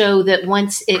was a show that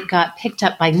once it got picked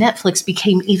up by Netflix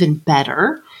became even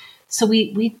better. So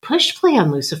we pushed play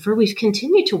on Lucifer. We've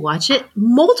continued to watch it.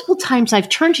 Multiple times I've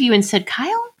turned to you and said,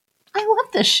 Kyle, I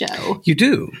love this show. You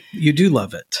do. You do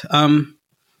love it. I'm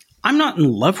not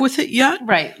in love with it yet.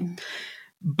 Right.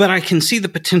 But I can see the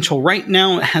potential. Right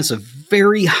now, it has a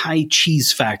very high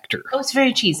cheese factor. Oh, it's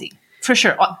very cheesy. For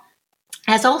sure.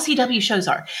 As all CW shows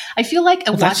are. I feel like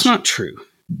that's not true.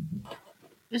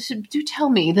 Do tell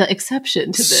me the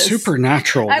exception to this.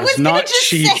 Supernatural was not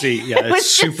cheesy. Yeah,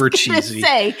 it's super cheesy.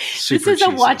 This is a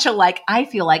watch-alike, I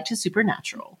feel like, to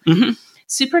Supernatural. Mm-hmm.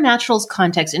 Supernatural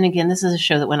context, and again, this is a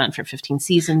show that went on for 15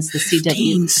 seasons. The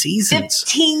 15 seasons.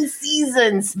 15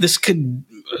 seasons. This could,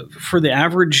 for the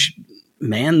average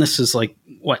man, this is like,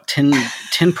 what,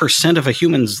 10% of a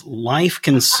human's life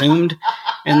consumed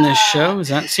in this show? Does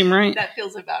that seem right? That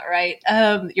feels about right.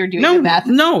 You're doing the math.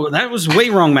 No, that was way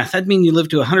wrong math. That'd mean you live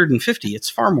to 150. It's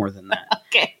far more than that.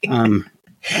 Okay.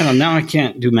 Now I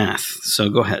can't do math, so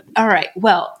go ahead. All right.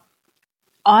 Well,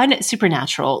 on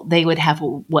Supernatural, they would have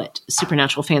what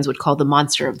Supernatural fans would call the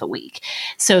monster of the week.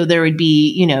 So there would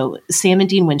be, Sam and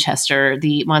Dean Winchester,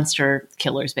 the monster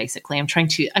killers, basically. I'm trying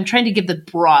to give the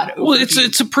broad overview. Well,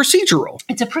 it's a procedural.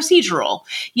 It's a procedural.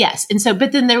 Yes. And so,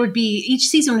 but then there would be, each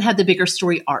season would have the bigger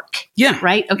story arc. Yeah.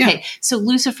 Right? Okay. Yeah. So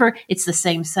Lucifer, it's the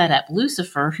same setup.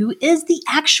 Lucifer, who is the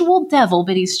actual devil,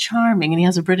 but he's charming and he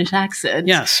has a British accent.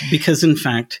 Yes, because in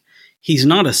fact, he's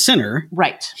not a sinner.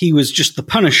 Right. He was just the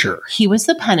Punisher. He was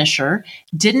the Punisher,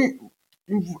 didn't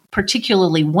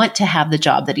particularly want to have the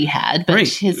job that he had, but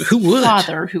his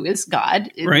father, who is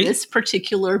God in this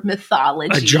particular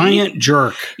mythology. A giant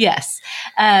jerk. Yes.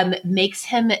 Makes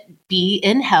him be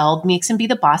in hell, makes him be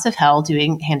the boss of hell,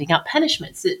 handing out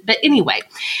punishments. But anyway,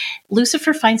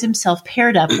 Lucifer finds himself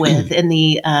paired up with in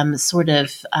the sort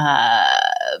of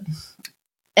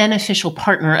unofficial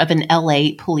partner of an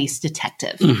LA police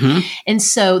detective. Mm-hmm. And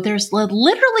so there's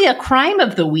literally a crime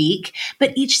of the week,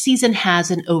 but each season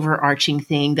has an overarching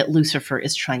thing that Lucifer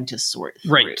is trying to sort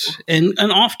through. Right. And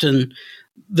often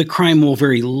the crime will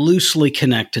very loosely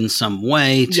connect in some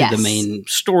way to the main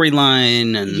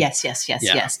storyline. And yes.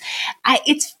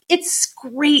 It's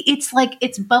great. It's like,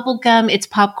 it's bubblegum, it's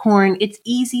popcorn, it's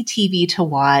easy TV to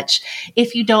watch.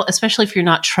 If you don't, especially if you're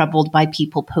not troubled by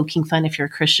people poking fun, if you're a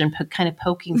Christian, kind of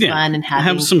poking fun and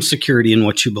have some security in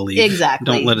what you believe. Exactly.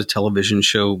 Don't let a television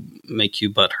show make you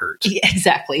butthurt. Yeah,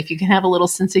 exactly. If you can have a little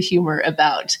sense of humor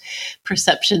about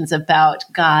perceptions about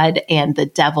God and the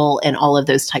devil and all of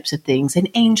those types of things and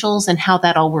angels and how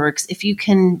that all works, if you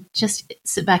can just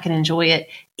sit back and enjoy it,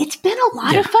 it's been a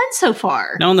lot of fun so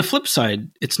far. Now, on the flip side,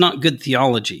 it's not good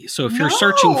theology. So if you're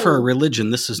searching for a religion,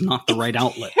 this is not the right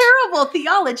outlet. Terrible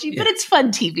theology, but it's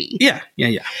fun TV. Yeah.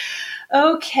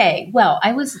 Okay. Well,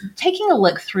 I was taking a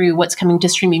look through what's coming to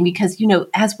streaming because,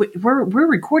 as we're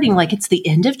recording, like it's the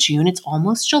end of June, it's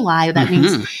almost July. That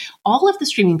means all of the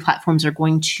streaming platforms are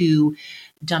going to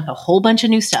dump a whole bunch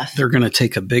of new stuff. They're going to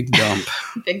take a big dump.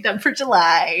 Big dump for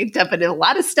July. Dumping in a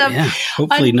lot of stuff. Yeah.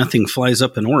 Hopefully nothing flies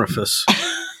up an orifice.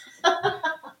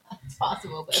 It's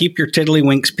possible. But. Keep your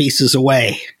tiddlywinks pieces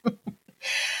away.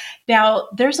 Now,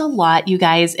 there's a lot, you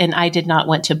guys, and I did not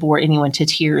want to bore anyone to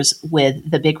tears with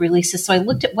the big releases. So I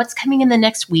looked at what's coming in the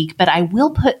next week, but I will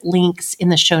put links in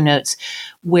the show notes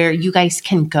where you guys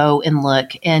can go and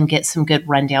look and get some good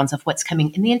rundowns of what's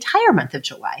coming in the entire month of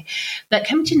July. But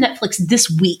coming to Netflix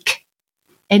this week,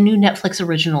 a new Netflix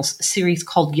original series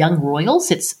called Young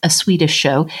Royals. It's a Swedish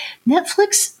show.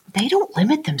 Netflix, they don't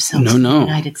limit themselves to the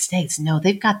United States. No,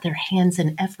 they've got their hands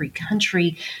in every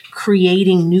country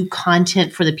creating new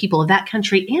content for the people of that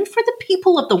country and for the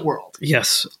people of the world.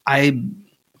 Yes, I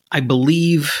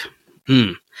believe.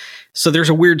 So there's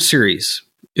a weird series,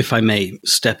 if I may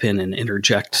step in and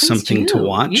interject something to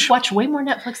watch. You've watched way more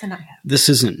Netflix than I have. This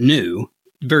isn't new.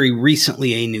 Very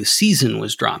recently, a new season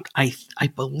was dropped. I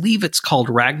believe it's called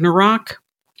Ragnarok.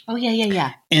 Oh,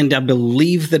 yeah. And I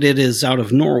believe that it is out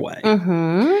of Norway.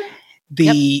 Mm-hmm.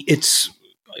 It's,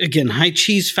 again, high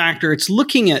cheese factor. It's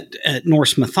looking at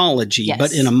Norse mythology,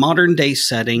 but in a modern day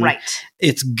setting. Right.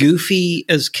 It's goofy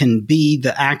as can be.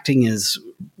 The acting is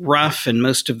rough and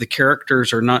most of the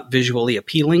characters are not visually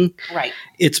appealing. Right.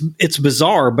 It's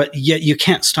bizarre, but yet you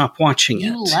can't stop watching it.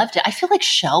 You loved it. I feel like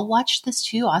Shell watched this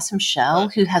too. Awesome Shell,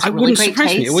 who has really great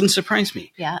taste. It wouldn't surprise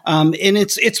me. Yeah. And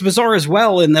it's bizarre as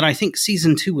well in that I think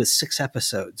season 2 was 6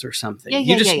 episodes or something.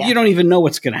 You don't even know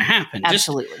what's going to happen.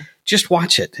 Absolutely. Just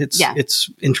watch it. It's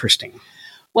interesting.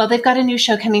 Well, they've got a new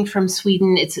show coming from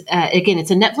Sweden. It's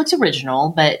it's a Netflix original,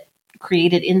 but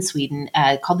created in Sweden,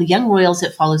 called The Young Royals.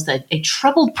 It follows a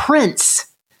troubled prince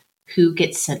who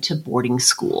gets sent to boarding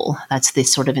school. That's the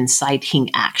sort of inciting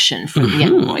action for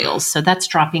young royals. So that's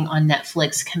dropping on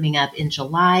Netflix coming up in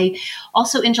July.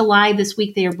 Also in July this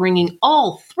week, they are bringing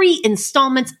all 3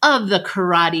 installments of the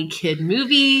Karate Kid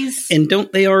movies. And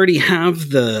don't they already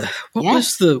have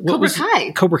Cobra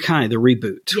Kai. Cobra Kai, the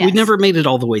reboot. Yes. We never made it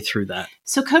all the way through that.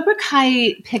 So Cobra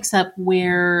Kai picks up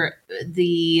where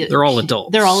they're all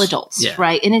adults. They're all adults, yeah.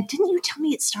 Right? And didn't you tell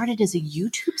me it started as a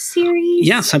YouTube series?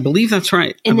 Yes, I believe that's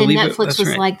right. And then Netflix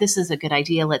was like, this is a good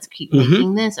idea. Let's keep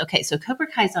making this. Okay, so Cobra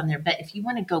Kai's on there. But if you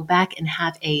want to go back and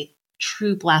have a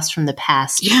true blast from the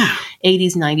past,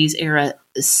 80s, 90s era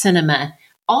cinema,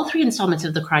 all 3 installments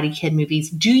of the Karate Kid movies.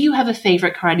 Do you have a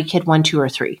favorite Karate Kid 1, 2, or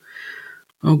 3?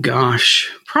 Oh,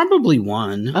 gosh. Probably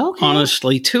 1. Okay.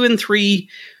 Honestly. 2 and 3.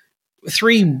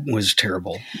 3 was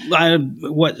terrible.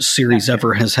 What series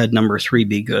ever has had number 3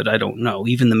 be good? I don't know.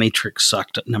 Even The Matrix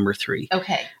sucked at number 3.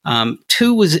 Okay.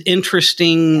 2 was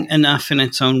interesting enough in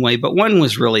its own way, but 1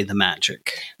 was really the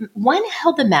magic. 1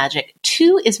 held the magic.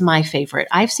 2 is my favorite.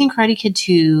 I've seen Karate Kid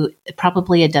 2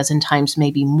 probably a dozen times,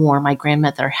 maybe more. My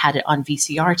grandmother had it on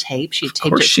VCR tape. She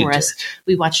taped it for us.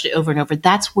 We watched it over and over.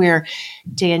 That's where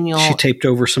Daniel... She taped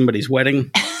over somebody's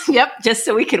wedding? Yep, just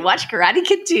so we could watch Karate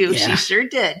Kid 2. Yeah. She sure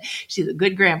did. She's a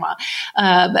good grandma.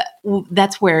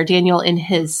 That's where Daniel and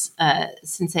his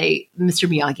sensei, Mr.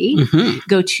 Miyagi,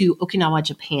 go to Okinawa,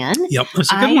 Japan. Yep,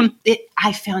 that's a good one.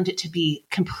 I found it to be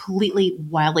completely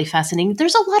wildly fascinating.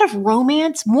 There's a lot of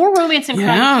romance, more romance in Karate Kid 2.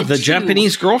 Yeah, the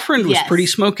Japanese girlfriend was pretty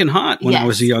smoking hot when I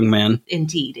was a young man.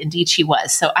 Indeed she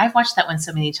was. So I've watched that one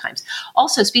so many times.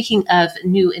 Also, speaking of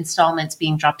new installments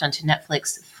being dropped onto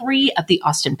Netflix, 3 of the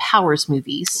Austin Powers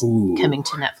movies coming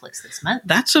to Netflix this month.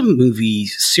 That's a movie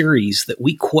series that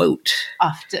we quote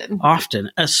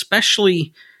often,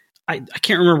 especially... I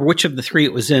can't remember which of the 3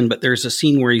 it was in, but there's a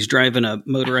scene where he's driving a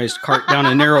motorized cart down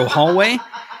a narrow hallway,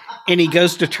 and he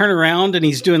goes to turn around, and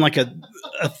he's doing like a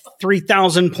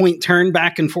 3,000 point turn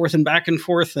back and forth.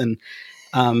 And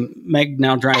Meg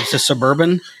now drives a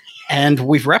Suburban, and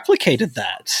we've replicated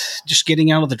that, just getting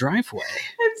out of the driveway.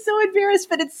 I'm so embarrassed,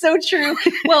 but it's so true.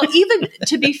 Well, even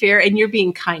to be fair, and you're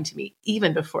being kind to me,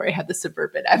 even before I had the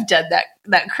Suburban, I've done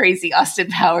that crazy Austin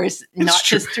Powers, not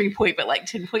just 3-point, but like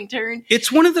 10-point turn.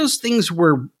 It's one of those things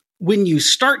where when you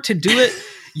start to do it,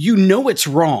 you know it's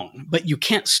wrong, but you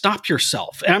can't stop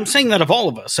yourself. And I'm saying that of all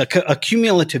of us, a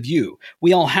cumulative you.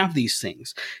 We all have these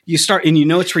things. You start, and you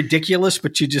know it's ridiculous,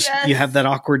 but you just you have that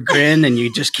awkward grin, and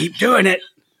you just keep doing it.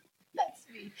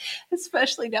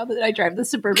 Especially now that I drive the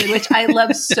Suburban, which I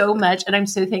love so much. And I'm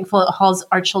so thankful it hauls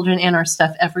our children and our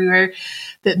stuff everywhere.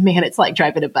 That, man, it's like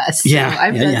driving a bus. Yeah. So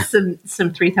I've done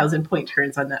some 3,000 point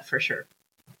turns on that for sure.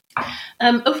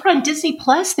 Over on Disney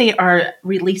Plus, they are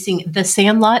releasing The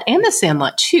Sandlot and The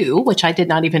Sandlot 2, which I did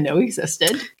not even know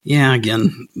existed. Yeah,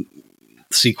 again,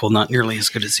 sequel not nearly as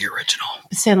good as the original.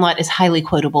 Sandlot is highly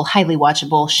quotable, highly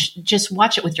watchable. Just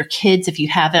watch it with your kids if you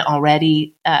haven't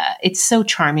already. It's so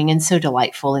charming and so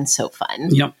delightful and so fun.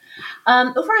 Yep.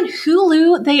 Over on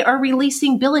Hulu, they are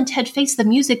releasing Bill and Ted Face the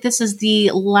Music. This is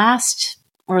the last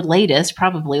or latest,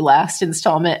 probably last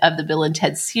installment of the Bill and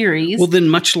Ted series. Well, then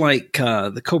much like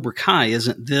the Cobra Kai,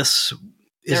 isn't this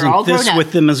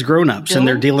with them as grown-ups, and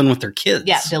they're dealing with their kids?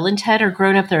 Yeah, Bill and Ted are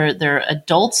grown up. They're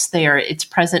adults. It's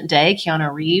present day.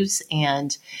 Keanu Reeves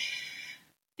and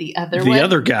the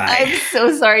other guy. I'm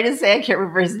so sorry to say I can't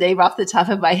remember his name off the top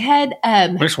of my head.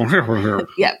 This one.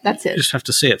 Yeah, that's it. You just have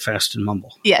to say it fast and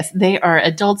mumble. Yes, they are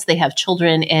adults. They have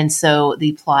children, and so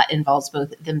the plot involves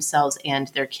both themselves and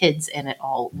their kids, and it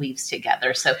all weaves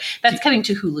together. So that's coming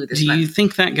to Hulu this month. Do you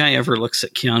think that guy ever looks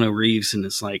at Keanu Reeves and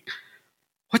is like,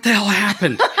 what the hell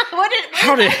happened?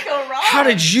 How did go wrong? How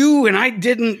did you and I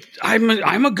didn't? I'm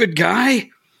a good guy.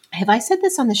 Have I said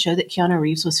this on the show that Keanu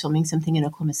Reeves was filming something in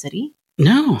Oklahoma City?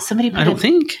 No, I don't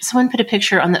think. Someone put a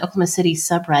picture on the Oklahoma City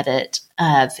subreddit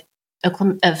of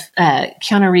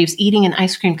Keanu Reeves eating an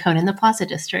ice cream cone in the Plaza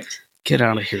District. Get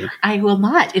out of here. I will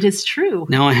not. It is true.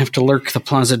 Now I have to lurk the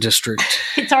Plaza District.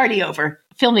 It's already over.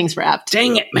 Filming's wrapped.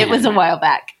 Dang it, man. It was a while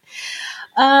back.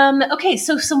 Okay,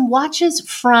 so some watches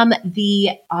from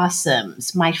the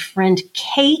Awesomes. My friend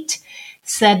Kate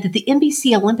said that the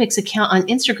NBC Olympics account on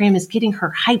Instagram is getting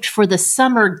her hyped for the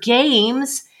Summer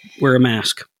Games. Wear a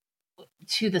mask.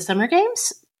 To the Summer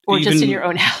Games? Or just in your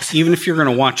own house? Even if you're going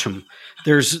to watch them.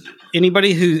 There's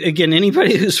anybody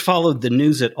who's followed the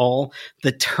news at all,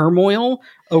 the turmoil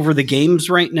over the games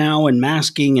right now and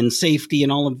masking and safety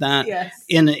and all of that. Yes.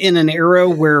 In an era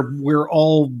where we're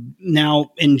all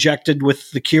now injected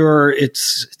with the cure,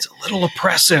 it's a little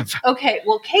oppressive. Okay,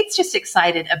 well, Kate's just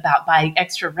excited about buying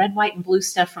extra red, white, and blue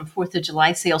stuff from 4th of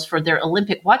July sales for their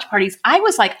Olympic watch parties. I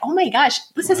was like, oh my gosh,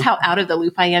 this is how out of the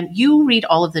loop I am. You read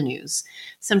all of the news,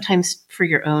 sometimes for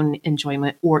your own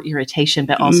enjoyment or irritation,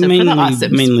 but also for the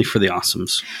awesomes. Mainly for the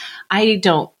awesomes. I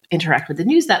don't interact with the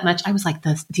news that much. I was like,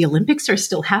 the Olympics are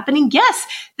still happening. Yes,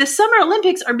 the Summer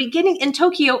Olympics are beginning in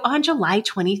Tokyo on July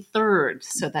 23rd.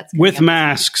 So that's with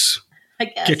masks. I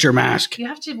guess. Get your mask. You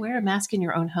have to wear a mask in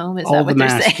your own home. Is all that what the they're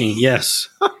masking? saying? Yes,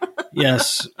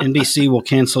 yes. NBC will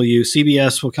cancel you.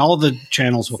 CBS will. All the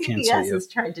channels will cancel CBS you. is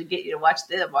trying to get you to watch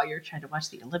them while you're trying to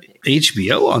watch the Olympics.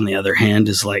 HBO, on the other hand,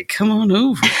 is like, come on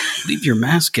over. Leave your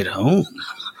mask at home.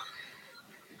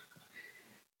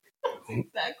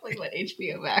 Exactly what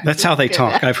HBO Max. That's how they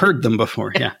talk. I've heard them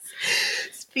before. Yeah.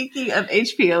 Speaking of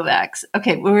HBO Max,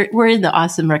 okay, we're in the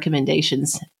awesome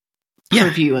recommendations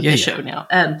review of the show now.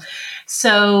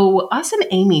 So Awesome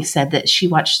Amy said that she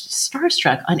watched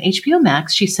Starstruck on HBO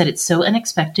Max. She said it's so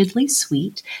unexpectedly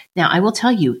sweet. Now I will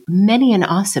tell you, many and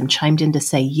Awesome chimed in to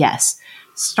say yes.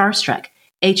 Starstruck,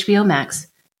 HBO Max,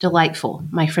 delightful.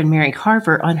 My friend Mary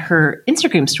Carver on her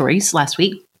Instagram stories last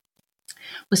week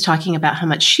was talking about how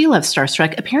much she loves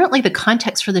Starstruck. Apparently the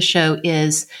context for the show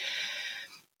is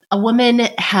a woman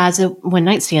has a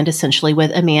one-night stand essentially with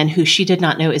a man who she did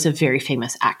not know is a very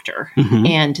famous actor. Mm-hmm.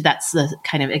 And that's the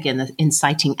kind of, again, the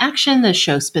inciting action. The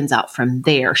show spins out from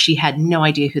there. She had no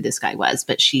idea who this guy was,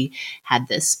 but she had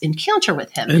this encounter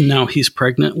with him. And now he's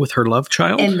pregnant with her love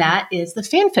child? And that is the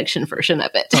fan fiction version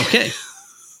of it. Okay.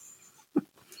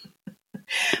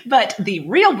 But the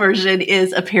real version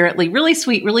is apparently really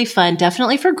sweet, really fun,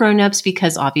 definitely for grown-ups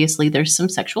because obviously there's some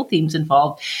sexual themes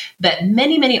involved. But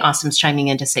many, many Awesomes chiming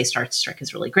in to say Starstruck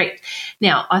is really great.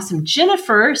 Now, Awesome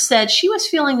Jennifer said she was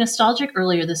feeling nostalgic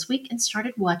earlier this week and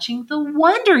started watching The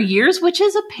Wonder Years, which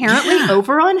is apparently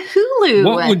over on Hulu.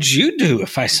 What would you do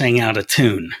if I sang out a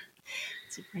tune?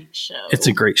 It's a great show. It's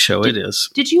a great show. It is.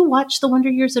 Did you watch The Wonder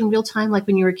Years in real time, like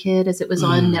when you were a kid, as it was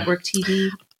on network TV?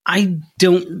 I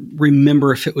don't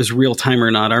remember if it was real time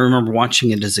or not. I remember watching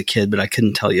it as a kid, but I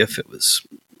couldn't tell you if it was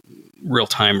real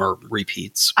time or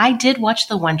repeats. I did watch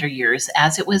The Wonder Years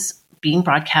as it was being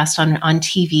broadcast on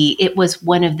TV. It was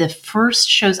one of the first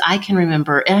shows I can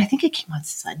remember, and I think it came on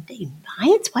Sunday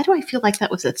nights. Why do I feel like that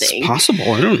was a thing? It's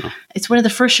possible. I don't know. It's one of the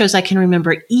first shows I can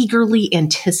remember eagerly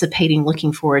anticipating,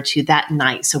 looking forward to that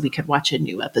night so we could watch a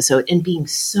new episode and being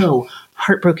so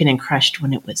heartbroken and crushed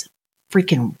when it was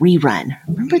freaking rerun.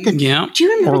 Remember the? Yeah. Do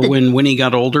you remember when Winnie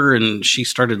got older and she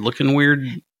started looking weird?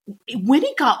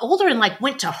 Winnie got older and like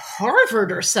went to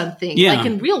Harvard or something. Yeah. Like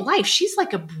in real life, she's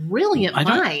like a brilliant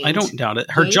mind. I don't doubt it.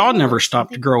 Her jaw never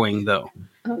stopped growing though.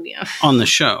 Oh yeah. On the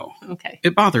show. Okay.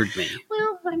 It bothered me.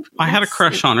 Well, I had a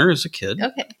crush on her as a kid.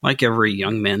 Okay. Like every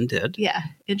young man did. Yeah.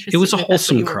 Interesting. It was a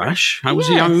wholesome crush. I was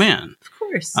a young man. Of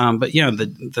course. But yeah,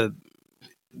 the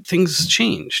things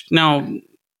changed. Now,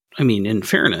 I mean, in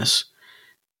fairness,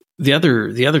 the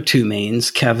other two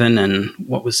mains, Kevin and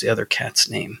what was the other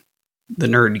cat's name? The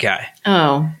nerd guy.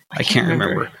 Oh, I can't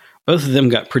remember. Both of them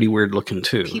got pretty weird looking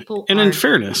too. And in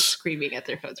fairness, screaming at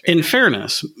their phones. In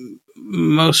fairness,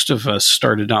 most of us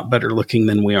started out better looking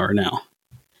than we are now.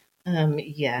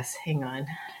 Yes. Hang on.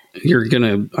 You're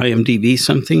gonna IMDb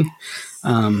something.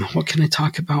 What can I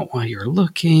talk about while you're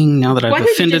looking? Now that I've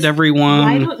offended everyone,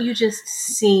 why don't you just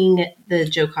sing the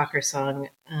Joe Cocker song?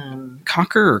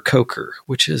 Cocker or Coker?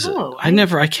 Which is it?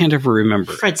 I can't ever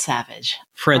remember. Fred Savage.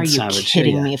 Fred Are Savage. You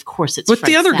kidding me? Of course it's. What's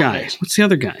Fred the other Savage. guy? What's the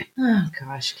other guy? Oh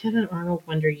gosh, Kevin Arnold,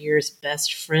 Wonder Years'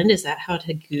 best friend. Is that how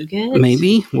to Google it?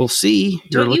 Maybe we'll see.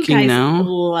 You're looking you guys now.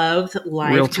 Love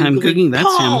live real time Googling.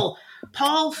 That's him.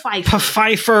 Paul Pfeiffer.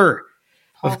 Pfeiffer.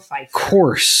 Paul Pfeiffer. Of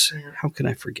course. Yeah. How can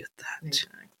I forget that?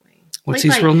 Exactly. What's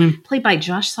his real name? Played by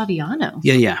Josh Saviano.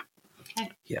 Yeah. Okay.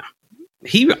 Yeah.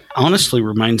 He honestly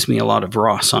reminds me a lot of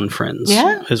Ross on Friends.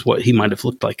 Yeah. Is what he might have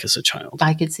looked like as a child.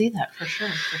 I could see that for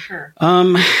sure.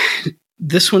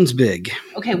 This one's big.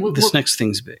 Okay. This next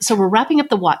thing's big. So we're wrapping up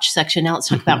the watch section. Now let's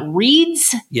talk about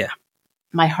reads. Yeah.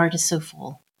 My heart is so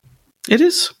full. It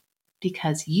is.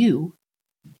 Because you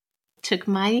took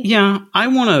my... Yeah. I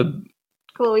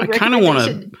kind of want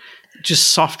to just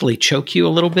softly choke you a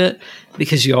little bit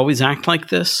because you always act like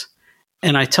this.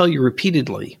 And I tell you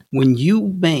repeatedly, when you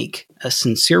make a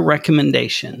sincere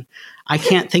recommendation, I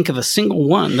can't think of a single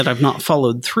one that I've not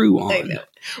followed through on. I know.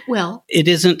 Well, it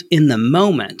isn't in the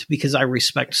moment because I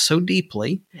respect so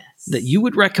deeply that you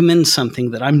would recommend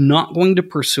something that I'm not going to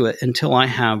pursue it until I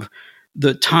have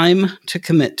the time to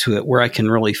commit to it where I can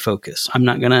really focus. I'm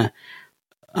not going to,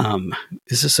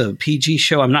 is this a PG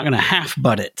show? I'm not going to half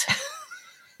butt it.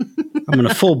 I'm going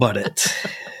to full butt it.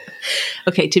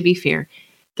 Okay, to be fair,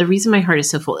 the reason my heart is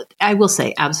so full, I will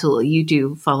say, absolutely, you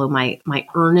do follow my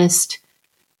earnest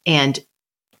and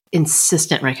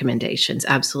insistent recommendations.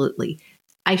 Absolutely.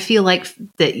 I feel like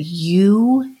that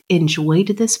you enjoyed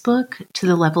this book to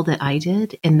the level that I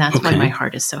did, and that's why my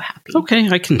heart is so happy. Okay,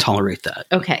 I can tolerate that.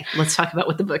 Okay, let's talk about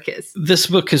what the book is. This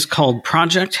book is called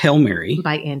Project Hail Mary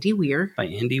By Andy Weir.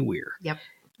 Yep.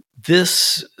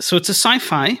 So it's a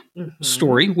sci-fi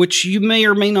story, which it may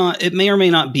or may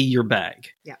not be your bag.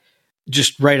 Yeah.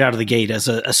 Just right out of the gate as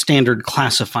a standard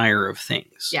classifier of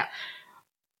things. Yeah.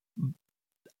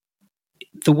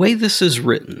 The way this is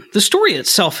written, the story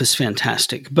itself is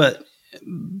fantastic, but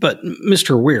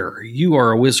Mr. Weir, you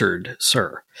are a wizard,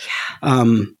 sir.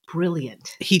 Yeah.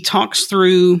 Brilliant. He talks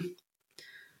through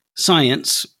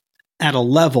science at a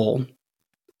level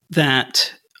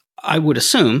that I would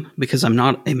assume, because I'm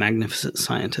not a magnificent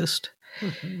scientist,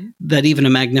 that even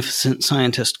a magnificent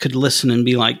scientist could listen and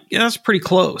be like, yeah, that's pretty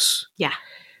close. Yeah.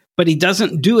 But he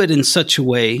doesn't do it in such a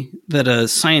way that a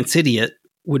science idiot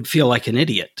would feel like an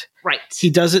idiot. Right. He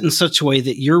does it in such a way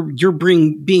that you're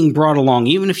being brought along.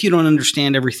 Even if you don't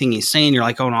understand everything he's saying, you're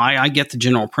like, oh no, I get the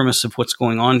general premise of what's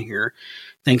going on here.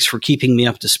 Thanks for keeping me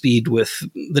up to speed with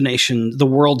the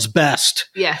world's best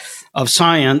of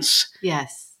science.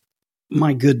 Yes.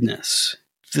 My goodness.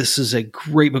 This is a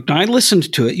great book. Now, I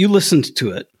listened to it. You listened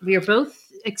to it. We are both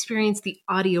experienced the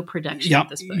audio production of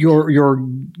this book. Your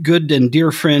good and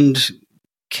dear friend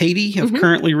Katie of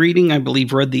Currently Reading, I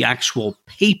believe, read the actual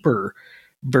paper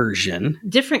version.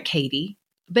 Different Katie.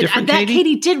 But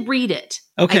Katie did read it.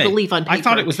 Okay. I believe on paper. I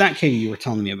thought it was that Katie you were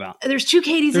telling me about. There's two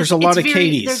Katies. There's a lot of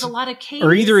Katies. There's a lot of Katies.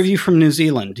 Are either of you from New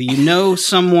Zealand? Do you know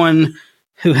someone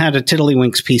who had a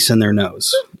Tiddlywinks piece in their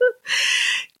nose?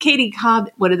 Katie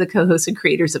Cobb, one of the co-hosts and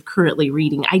creators of Currently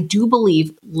Reading, I do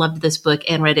believe loved this book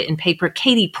and read it in paper.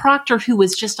 Katie Proctor, who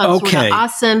was just on Sort of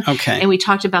Awesome. Okay. And we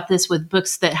talked about this with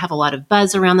books that have a lot of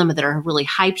buzz around them that are really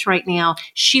hyped right now.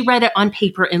 She read it on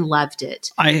paper and loved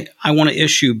it. I want to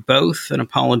issue both an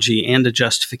apology and a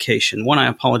justification. One, I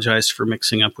apologize for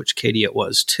mixing up which Katie it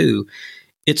was. Two,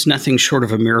 it's nothing short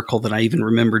of a miracle that I even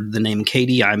remembered the name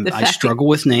Katie. I struggle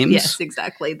with names. Yes,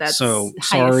 exactly. That's so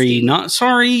sorry, not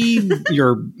sorry.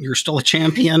 You're still a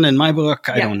champion in my book.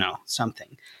 I don't know,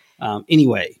 something.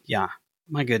 Anyway, yeah,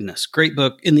 my goodness, great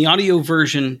book. In the audio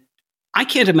version, I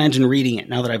can't imagine reading it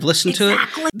now that I've listened to it.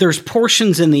 There's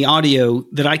portions in the audio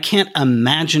that I can't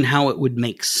imagine how it would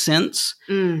make sense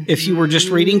if you were just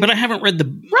reading. But I haven't read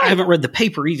the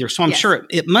paper either, so I'm sure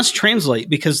it must translate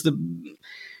because the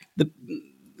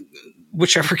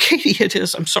whichever Katie it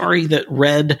is, I'm sorry, that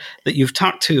you've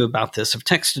talked to about this, have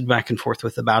texted back and forth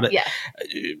with about it. Yeah.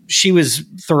 She was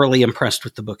thoroughly impressed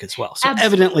with the book as well. So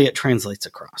evidently it translates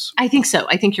across. I think so.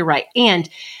 I think you're right. And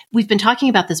we've been talking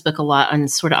about this book a lot on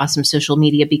Sort of Awesome social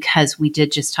media because we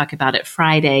did just talk about it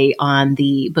Friday on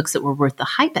the Books That Were Worth the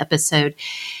Hype episode.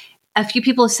 A few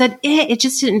people have said, it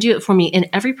just didn't do it for me. And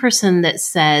every person that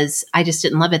says, I just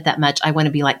didn't love it that much, I want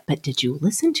to be like, but did you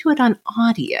listen to it on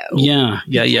audio? Yeah.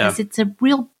 Because it's a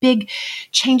real big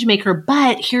change maker.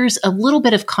 But here's a little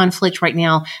bit of conflict right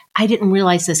now. I didn't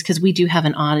realize this because we do have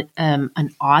an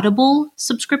Audible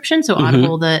subscription. So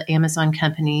Audible, the Amazon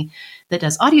company that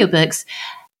does audiobooks,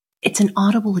 it's an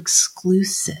Audible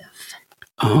exclusive.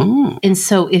 Oh. And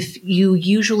so if you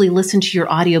usually listen to your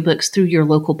audiobooks through your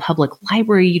local public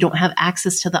library, you don't have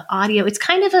access to the audio. It's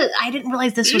kind of I didn't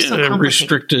realize this was so complicated.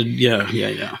 Restricted.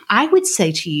 Yeah. I would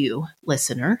say to you,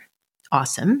 listener,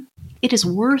 awesome, it is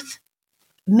worth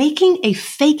making a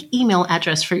fake email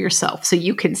address for yourself so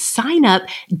you can sign up,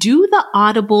 do the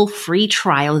Audible free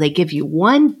trial. They give you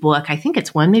one book. I think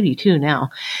it's one, maybe two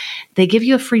now. They give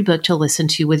you a free book to listen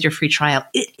to with your free trial.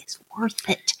 It is worth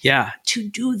it. Yeah. To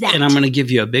do that. And I'm going to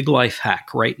give you a big life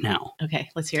hack right now. Okay,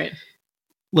 let's hear it.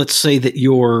 Let's say that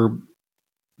your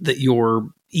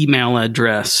email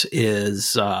address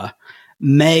is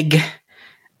meg@gmail.com.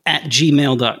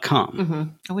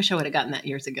 I wish I would have gotten that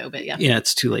years ago, but yeah. Yeah,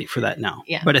 it's too late for that now.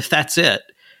 Yeah. But if that's it,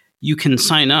 you can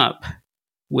sign up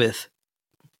with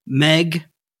Meg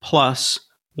plus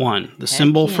one, the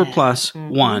symbol for plus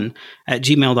one at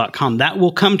gmail.com. That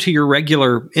will come to your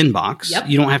regular inbox. Yep.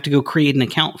 You don't have to go create an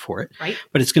account for it, right?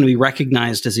 But it's going to be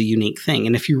recognized as a unique thing.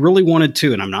 And if you really wanted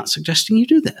to, and I'm not suggesting you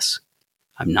do this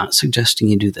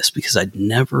because I'd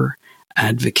never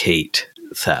advocate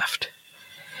theft.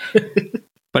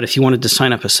 But if you wanted to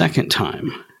sign up a second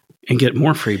time and get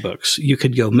more free books, you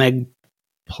could go Meg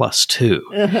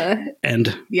 +2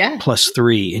 and Yeah.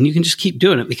 +3. And you can just keep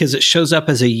doing it because it shows up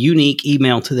as a unique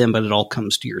email to them, but it all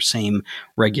comes to your same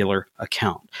regular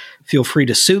account. Feel free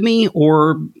to sue me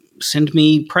or send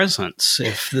me presents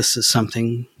if this is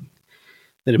something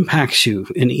that impacts you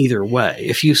in either way.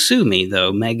 If you sue me,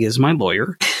 though, Meg is my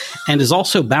lawyer and is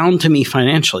also bound to me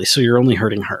financially, so you're only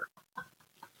hurting her.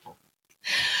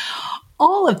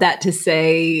 All of that to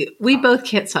say, we both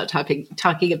can't stop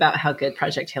talking about how good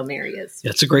Project Hail Mary is.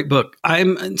 It's a great book.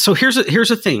 So here's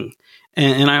a thing,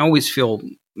 and I always feel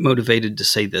motivated to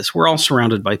say this. We're all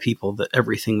surrounded by people that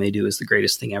everything they do is the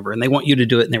greatest thing ever, and they want you to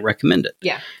do it, and they recommend it.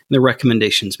 Yeah. And their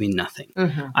recommendations mean nothing.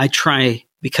 Mm-hmm. I try,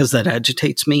 because that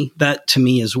agitates me. That to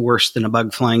me is worse than a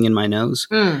bug flying in my nose.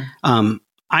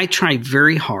 I try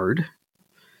very hard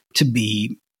to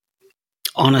be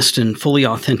honest and fully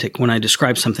authentic when I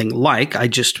describe something. Like I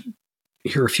just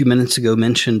here a few minutes ago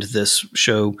mentioned this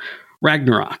show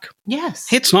Ragnarok. Yes.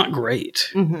 It's not great.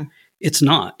 Mm-hmm. It's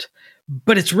not.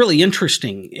 But it's really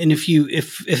interesting. And if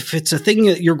it's a thing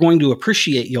that you're going to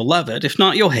appreciate, you'll love it. If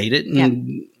not, you'll hate it.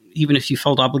 And even if you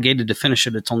felt obligated to finish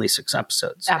it, it's only 6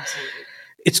 episodes. Absolutely.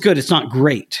 It's good. It's not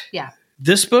great. Yeah.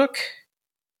 This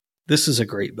is a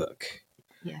great book.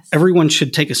 Yes. Everyone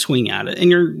should take a swing at it.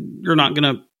 And you're not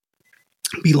going to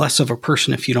be less of a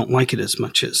person if you don't like it as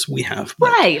much as we have.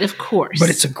 Right, of course. But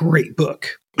it's a great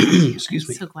book. Excuse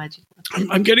me. I'm so glad you loved it.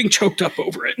 I'm getting choked up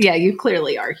over it. Yeah, you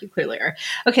clearly are.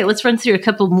 Okay, let's run through a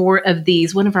couple more of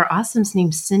these. One of our awesomes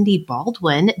named Cindy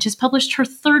Baldwin just published her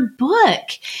 3rd book.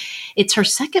 It's her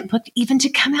 2nd book even to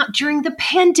come out during the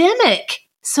pandemic.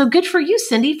 So good for you,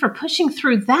 Cindy, for pushing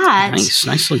through that. Nice.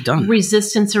 Nicely done.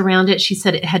 Resistance around it. She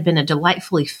said it had been a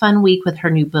delightfully fun week with her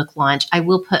new book launch. I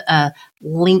will put a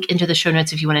link into the show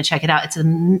notes if you want to check it out.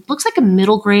 Looks like a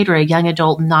middle grade or a young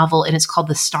adult novel, and it's called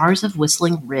The Stars of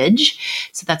Whistling Ridge.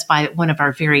 So that's by one of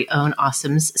our very own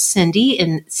awesomes, Cindy.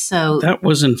 And so that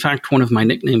was, in fact, one of my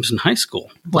nicknames in high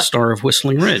school, the Star of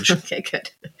Whistling Ridge. Okay,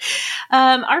 good.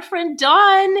 Our friend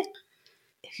Dawn,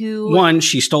 One,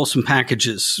 she stole some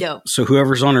packages. No. So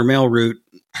whoever's on her mail route,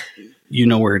 you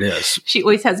know where it is. She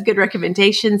always has good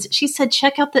recommendations. She said,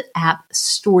 check out the app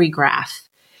Storygraph.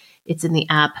 It's in the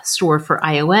App Store for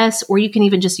iOS, or you can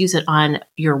even just use it on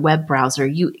your web browser.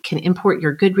 You can import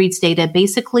your Goodreads data.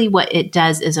 Basically, what it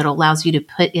does is it allows you to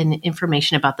put in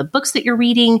information about the books that you're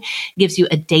reading, gives you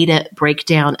a data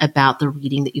breakdown about the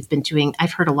reading that you've been doing.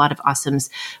 I've heard a lot of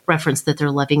awesomes reference that they're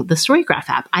loving the Storygraph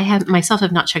app. I have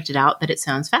not checked it out, but it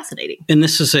sounds fascinating. And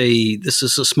this is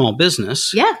a small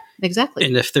business. Yeah, exactly.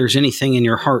 And if there's anything in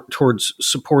your heart towards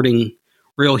supporting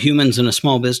real humans in a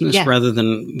small business rather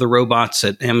than the robots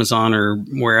at Amazon or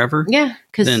wherever,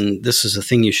 then this is a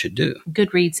thing you should do.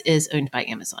 Goodreads is owned by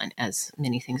Amazon, as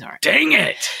many things are. Dang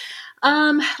it!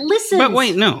 Listen. But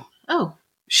wait, no. Oh.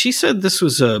 She said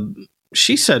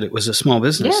she said it was a small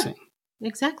business thing.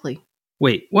 Exactly.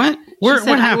 Wait, what? What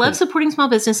happened? I happened? love supporting small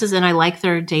businesses and I like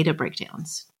their data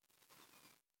breakdowns.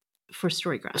 For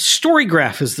Storygraph.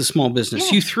 Storygraph is the small business.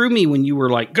 Yeah. You threw me when you were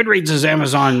like, Goodreads is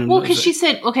Amazon. Well, because she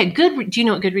said, okay, do you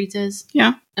know what Goodreads is?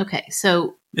 Yeah. Okay,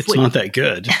 so. It's not that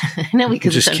good. No,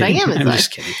 because it's owned by Amazon. I'm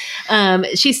just kidding.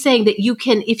 She's saying that you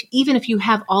can, even if you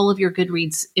have all of your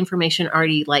Goodreads information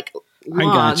already like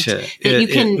logged, I gotcha.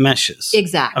 It meshes.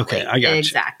 Exactly. Okay, I gotcha.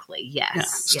 Exactly, yes. Yeah.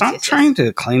 Stop trying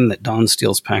to claim that Dawn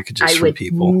steals packages from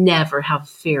people. I would never. How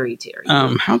very dare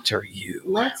you. How dare you?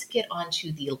 Let's get on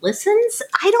to the listens.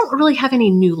 I don't really have any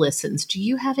new listens. Do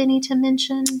you have any to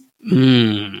mention?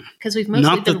 Because we've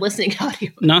mostly been listening to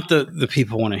audio. Not the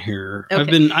people want to hear.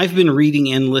 Okay. I've been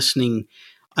reading and listening.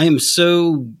 I am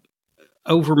so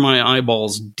over my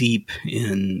eyeballs deep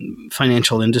in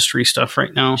financial industry stuff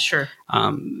right now. Sure.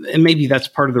 And maybe that's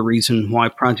part of the reason why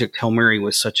Project Hail Mary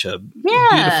was such a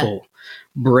beautiful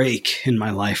break in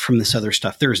my life from this other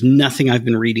stuff. There's nothing I've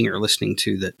been reading or listening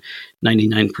to that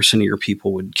 99% of your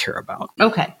people would care about.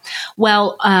 Okay.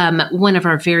 Well, one of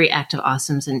our very active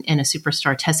awesomes and a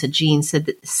superstar, Tessa Jean,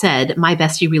 said, my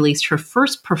bestie released her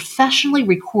first professionally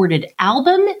recorded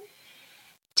album.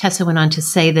 Tessa went on to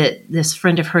say that this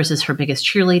friend of hers is her biggest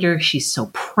cheerleader. She's so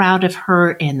proud of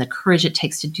her and the courage it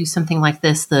takes to do something like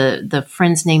this. The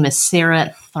friend's name is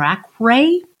Sarah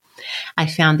Thrackray. I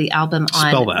found the album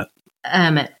on... Spell that.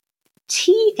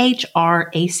 THRACKWRAY.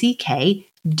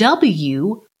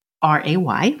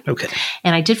 Okay.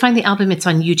 And I did find the album. It's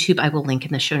on YouTube. I will link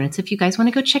in the show notes if you guys want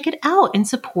to go check it out and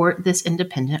support this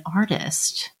independent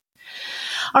artist.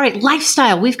 All right,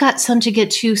 lifestyle. We've got some to get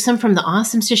to, some from the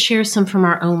awesomes to share, some from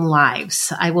our own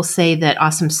lives. I will say that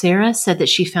Awesome Sarah said that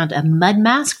she found a mud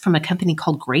mask from a company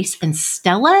called Grace and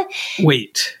Stella.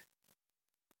 Wait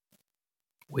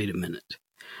a minute.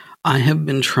 I have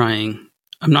been trying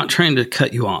I'm not trying to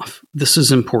cut you off. This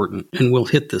is important, and we'll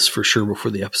hit this for sure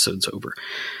before the episode's over.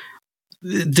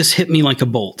 This hit me like a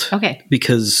bolt. Okay.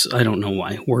 Because I don't know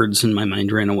why. Words in my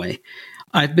mind ran away.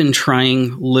 I've been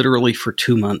trying literally for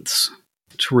 2 months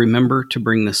to remember to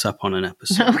bring this up on an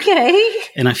episode. Okay.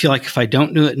 And I feel like if I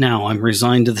don't do it now, I'm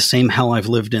resigned to the same hell I've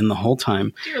lived in the whole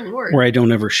time. Dear Lord. Where I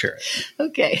don't ever share it.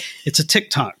 Okay. It's a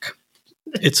TikTok.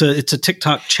 It's a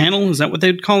TikTok channel. Is that what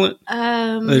they'd call it?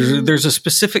 There's a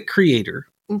specific creator.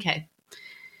 Okay.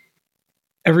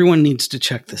 Everyone needs to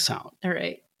check this out. All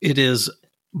right. It is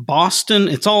Boston.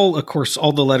 It's all, of course,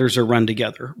 all the letters are run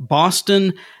together.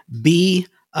 Boston, be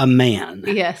a man.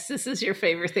 Yes, this is your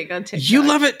favorite thing on TikTok. You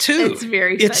love it too. It's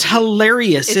very funny. It's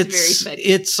hilarious. It's very funny.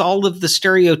 It's all of the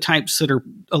stereotypes that are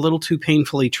a little too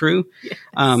painfully true.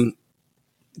 Yes.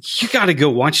 You got to go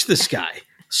watch this guy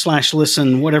 /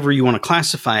 listen, whatever you want to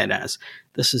classify it as.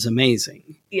 This is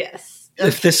amazing. Yes. Okay.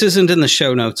 If this isn't in the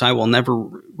show notes, I will never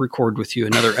record with you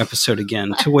another episode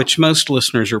again, to which most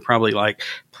listeners are probably like,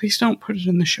 please don't put it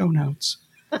in the show notes.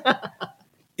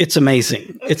 It's amazing.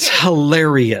 Okay. It's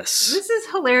hilarious. This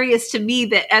is hilarious to me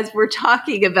that as we're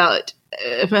talking about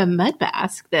a mud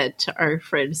mask that our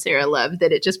friend Sarah loved,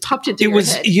 that it just popped into your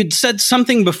head. You'd said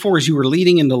something before as you were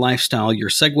leading into lifestyle, your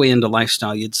segue into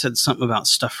lifestyle. You'd said something about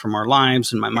stuff from our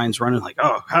lives, and my mind's running like,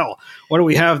 oh, hell, what do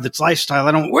we have that's lifestyle?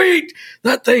 I don't, wait,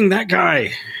 that thing, that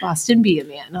guy. Boston Be a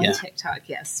Man on TikTok,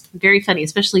 yes. Very funny,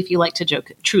 especially if you like to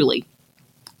joke truly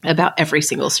about every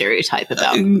single stereotype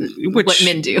about what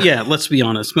men do. Yeah, let's be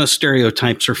honest. Most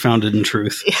stereotypes are founded in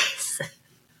truth. Yes.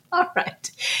 All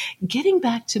right. Getting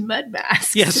back to mud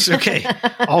masks. Yes, okay.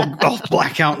 I'll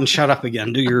black out and shut up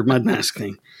again. Do your mud mask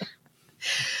thing.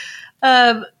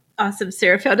 Awesome.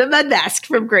 Sarah found a mud mask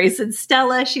from Grace and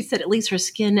Stella. She said it leaves her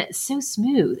skin so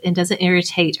smooth and doesn't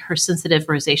irritate her sensitive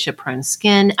rosacea-prone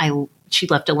skin. She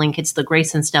left a link. It's the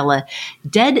Grace and Stella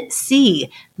Dead Sea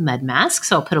mud mask.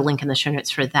 So I'll put a link in the show notes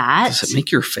for that. Does it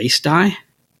make your face dye?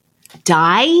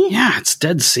 Dye? Yeah, it's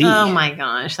Dead Sea. Oh my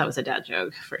gosh, that was a dad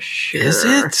joke for sure. Is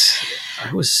it?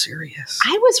 I was serious.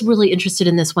 I was really interested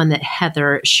in this one that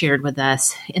Heather shared with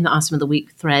us in the Awesome of the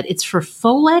Week thread. It's for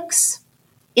Folex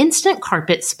Instant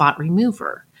Carpet Spot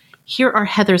Remover. Here are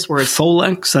Heather's words.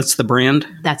 Folex, that's the brand?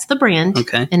 That's the brand.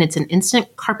 Okay. And it's an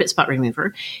instant carpet spot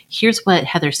remover. Here's what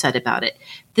Heather said about it.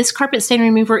 This carpet stain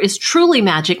remover is truly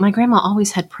magic. My grandma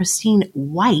always had pristine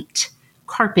white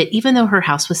carpet, even though her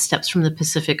house was steps from the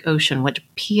Pacific Ocean. Which,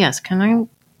 P.S., can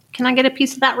I get a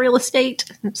piece of that real estate?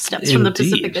 Steps Indeed. From the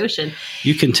Pacific Ocean.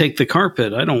 You can take the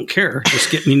carpet. I don't care.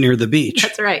 Just get me near the beach.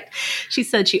 That's right. She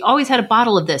said she always had a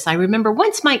bottle of this. I remember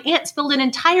once my aunt spilled an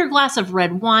entire glass of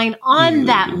red wine on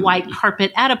that white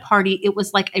carpet at a party. It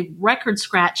was like a record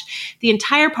scratch. The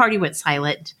entire party went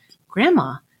silent.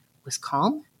 Grandma was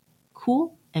calm,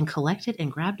 cool, and collected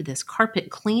and grabbed this carpet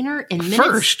cleaner in minutes.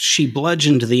 First, she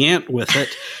bludgeoned the ant with it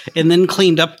and then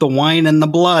cleaned up the wine and the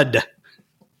blood.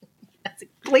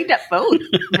 Cleaned up both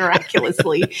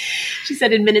miraculously. She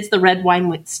said in minutes the red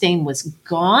wine stain was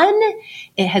gone.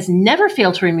 It has never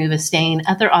failed to remove a stain.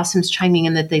 Other awesomes chiming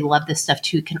in that they love this stuff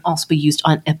too. It can also be used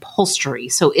on upholstery.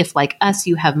 So if like us,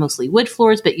 you have mostly wood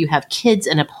floors, but you have kids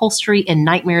and upholstery and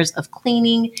nightmares of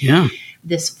cleaning. Yeah.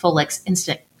 This Folex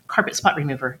Instant Carpet Spot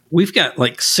Remover. We've got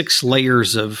like 6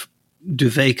 layers of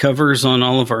duvet covers on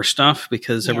all of our stuff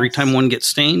because every time one gets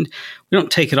stained, we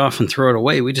don't take it off and throw it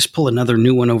away. We just pull another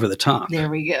new one over the top. There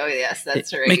we go. Yes,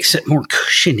 that's right. Makes it more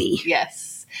cushiony.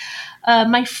 Yes.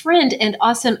 My friend and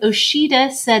awesome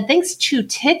Oshida said, thanks to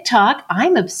TikTok,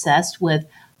 I'm obsessed with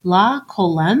La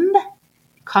Colombe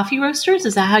coffee roasters.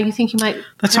 Is that how you think you might?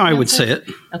 That's how I would say it.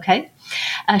 Okay.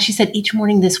 She said, each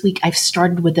morning this week, I've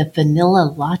started with a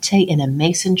vanilla latte in a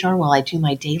mason jar while I do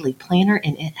my daily planner,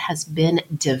 and it has been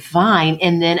divine.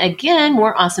 And then again,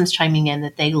 more awesomes chiming in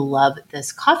that they love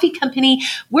this coffee company.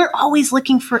 We're always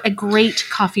looking for a great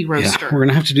coffee roaster. Yeah, we're going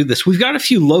to have to do this. We've got a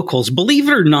few locals, believe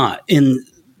it or not, in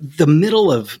the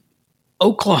middle of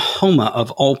Oklahoma,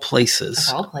 of all places.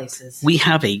 Of all places. We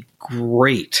have a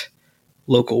great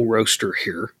local roaster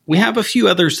here. We have a few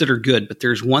others that are good, but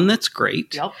there's one that's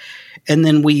great. Yep. And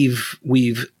then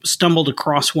we've stumbled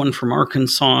across one from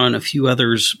Arkansas and a few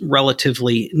others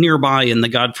relatively nearby in the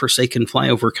godforsaken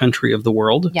flyover country of the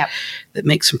world that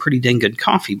make some pretty dang good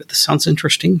coffee. But this sounds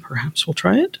interesting. Perhaps we'll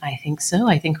try it. I think so.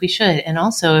 I think we should. And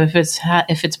also, if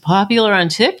it's popular on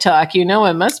TikTok, you know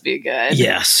it must be good.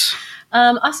 Yes.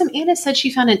 Awesome. Anna said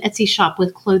she found an Etsy shop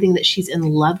with clothing that she's in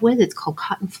love with. It's called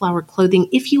Cotton Flower Clothing.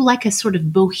 If you like a sort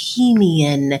of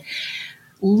bohemian,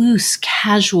 loose,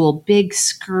 casual, big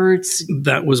skirts.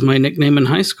 That was my nickname in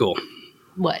high school.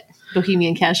 What?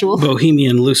 Bohemian casual?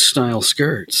 Bohemian loose style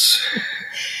skirts.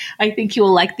 I think you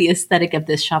will like the aesthetic of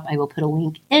this shop. I will put a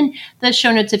link in the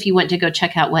show notes if you want to go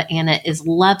check out what Anna is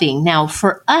loving. Now,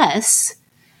 for us,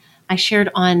 I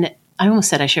almost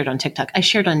said I shared on TikTok. I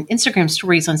shared on Instagram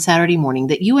stories on Saturday morning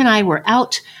that you and I were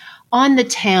out on the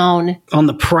town. On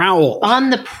the prowl.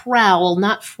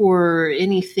 Not for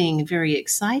anything very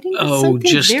exciting. Oh,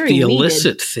 just the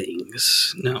illicit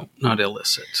things. No, not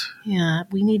illicit. Yeah,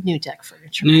 we need new deck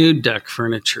furniture. New deck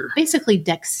furniture. Basically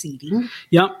deck seating.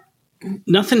 Yep.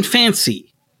 Nothing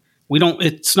fancy.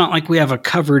 It's not like we have a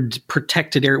covered,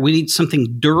 protected area. We need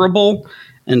something durable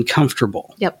and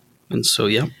comfortable. Yep. And so,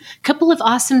 yeah. A couple of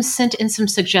Awesomes sent in some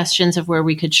suggestions of where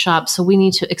we could shop, so we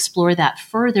need to explore that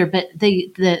further. But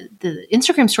the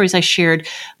Instagram stories I shared,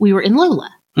 we were in Lola,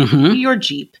 your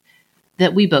Jeep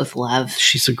that we both love.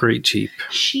 She's a great Jeep.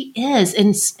 She is.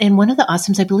 And one of the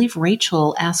Awesomes, I believe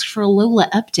Rachel asked for a Lola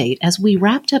update. As we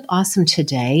wrapped up Awesome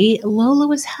today, Lola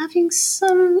was having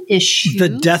some issues. The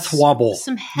death wobble.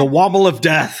 The wobble of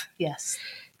death. Yes.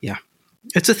 Yeah.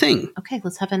 It's a thing. Okay,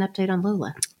 let's have an update on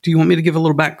Lola. Do you want me to give a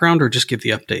little background or just give the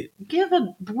update? Give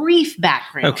a brief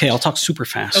background. Okay, I'll talk super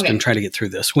fast and try to get through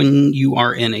this. When you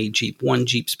are in a Jeep,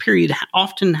 Jeeps period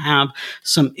often have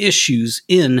some issues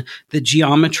in the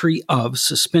geometry of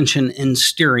suspension and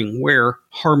steering where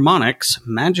harmonics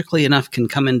magically enough can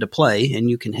come into play and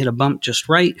you can hit a bump just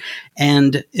right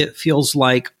and it feels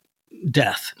like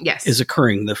death is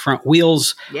occurring. The front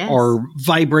wheels are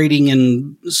vibrating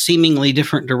in seemingly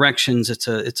different directions. It's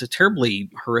a terribly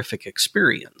horrific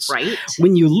experience. Right.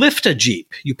 When you lift a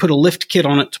Jeep, you put a lift kit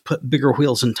on it to put bigger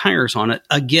wheels and tires on it.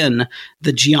 Again,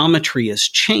 the geometry is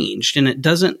changed and it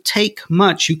doesn't take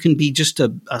much. You can be just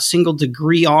a single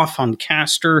degree off on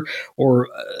caster or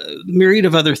a myriad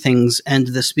of other things, and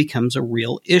this becomes a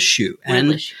real issue.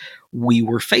 We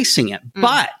were facing it.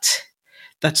 But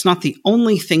that's not the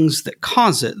only things that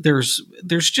cause it. There's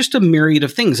just a myriad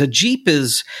of things. A Jeep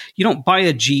you don't buy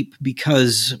a Jeep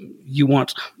because you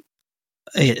want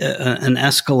an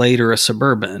Escalade or a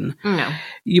Suburban. No.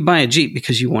 You buy a Jeep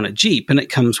because you want a Jeep, and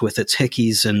it comes with its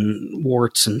hickeys and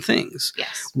warts and things.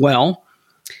 Yes. Well,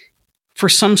 for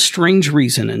some strange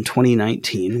reason in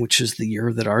 2019, which is the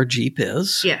year that our Jeep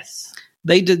is,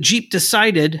 Jeep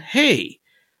decided, hey,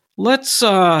 let's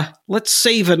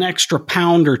save an extra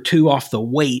pound or two off the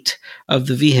weight of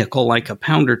the vehicle, like a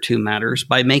pound or two matters,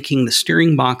 by making the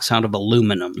steering box out of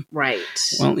aluminum. Right.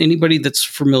 Well, anybody that's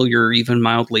familiar even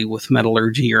mildly with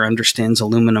metallurgy or understands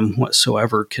aluminum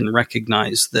whatsoever can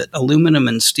recognize that aluminum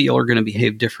and steel are going to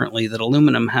behave differently, that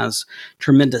aluminum has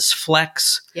tremendous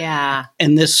flex. Yeah.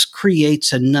 And this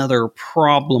creates another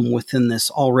problem within this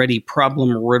already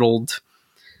problem-riddled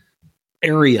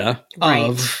area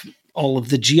of all of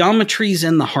the geometries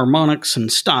and the harmonics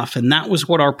and stuff, and that was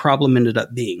what our problem ended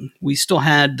up being. We still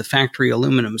had the factory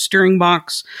aluminum steering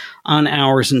box on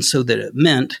ours, and so that it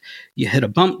meant you hit a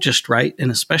bump just right, and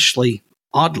especially,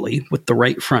 oddly, with the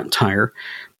right front tire,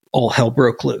 all hell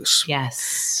broke loose.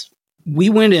 Yes. We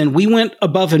went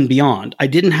above and beyond. I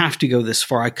didn't have to go this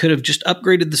far. I could have just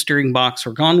upgraded the steering box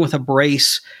or gone with a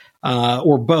brace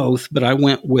or both, but I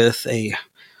went with a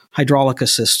hydraulic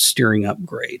assist steering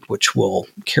upgrade, which will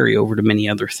carry over to many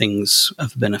other things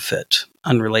of benefit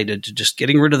unrelated to just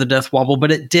getting rid of the death wobble.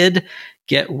 But it did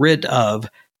get rid of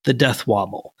the death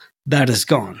wobble. That is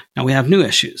gone. Now we have new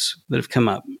issues that have come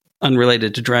up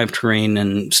unrelated to drivetrain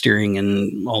and steering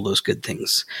and all those good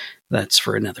things. That's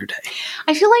for another day.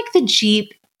 I feel like the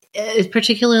Jeep,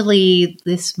 particularly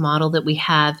this model that we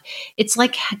have, it's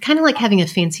like kind of like having a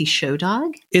fancy show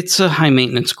dog. It's a high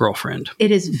maintenance girlfriend.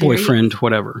 It is boyfriend,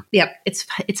 whatever. Yep,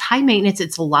 it's high maintenance.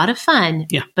 It's a lot of fun.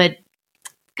 Yeah, but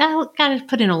got to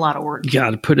put in a lot of work.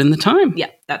 Got to put in the time.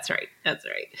 Yeah, that's right. That's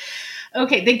right.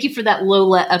 Okay, thank you for that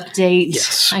Lola update.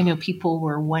 Yes. I know people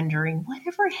were wondering,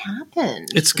 whatever happened?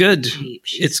 It's good.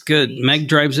 It's good. Great. Meg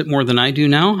drives it more than I do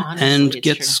now. Honestly, and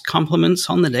gets compliments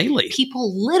on the daily.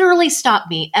 People literally stop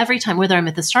me every time, whether I'm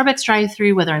at the Starbucks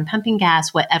drive-thru, whether I'm pumping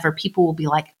gas, whatever. People will be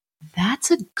like,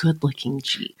 that's a good-looking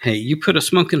Jeep. Hey, you put a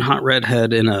smoking hot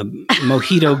redhead in a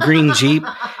mojito green Jeep,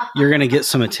 you're going to get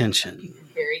some attention.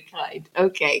 Very kind.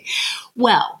 Okay.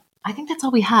 Well, I think that's all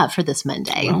we have for this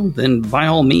Monday. Well, then by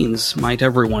all means, might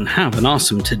everyone have an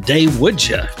awesome today, would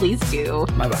ya? Please do.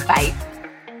 Bye-bye. Bye.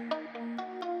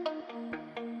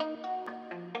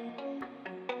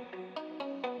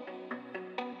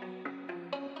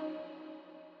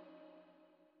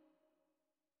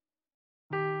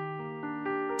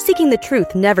 Seeking the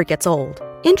truth never gets old.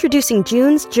 Introducing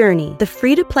June's Journey, the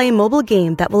free-to-play mobile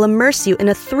game that will immerse you in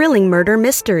a thrilling murder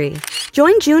mystery.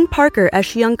 Join June Parker as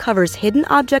she uncovers hidden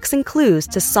objects and clues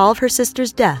to solve her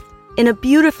sister's death in a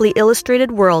beautifully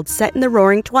illustrated world set in the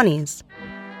Roaring 20s.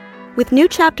 With new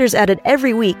chapters added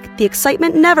every week, the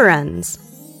excitement never ends.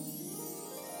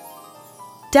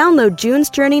 Download June's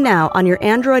Journey now on your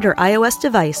Android or iOS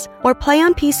device, or play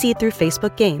on PC through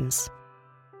Facebook Games.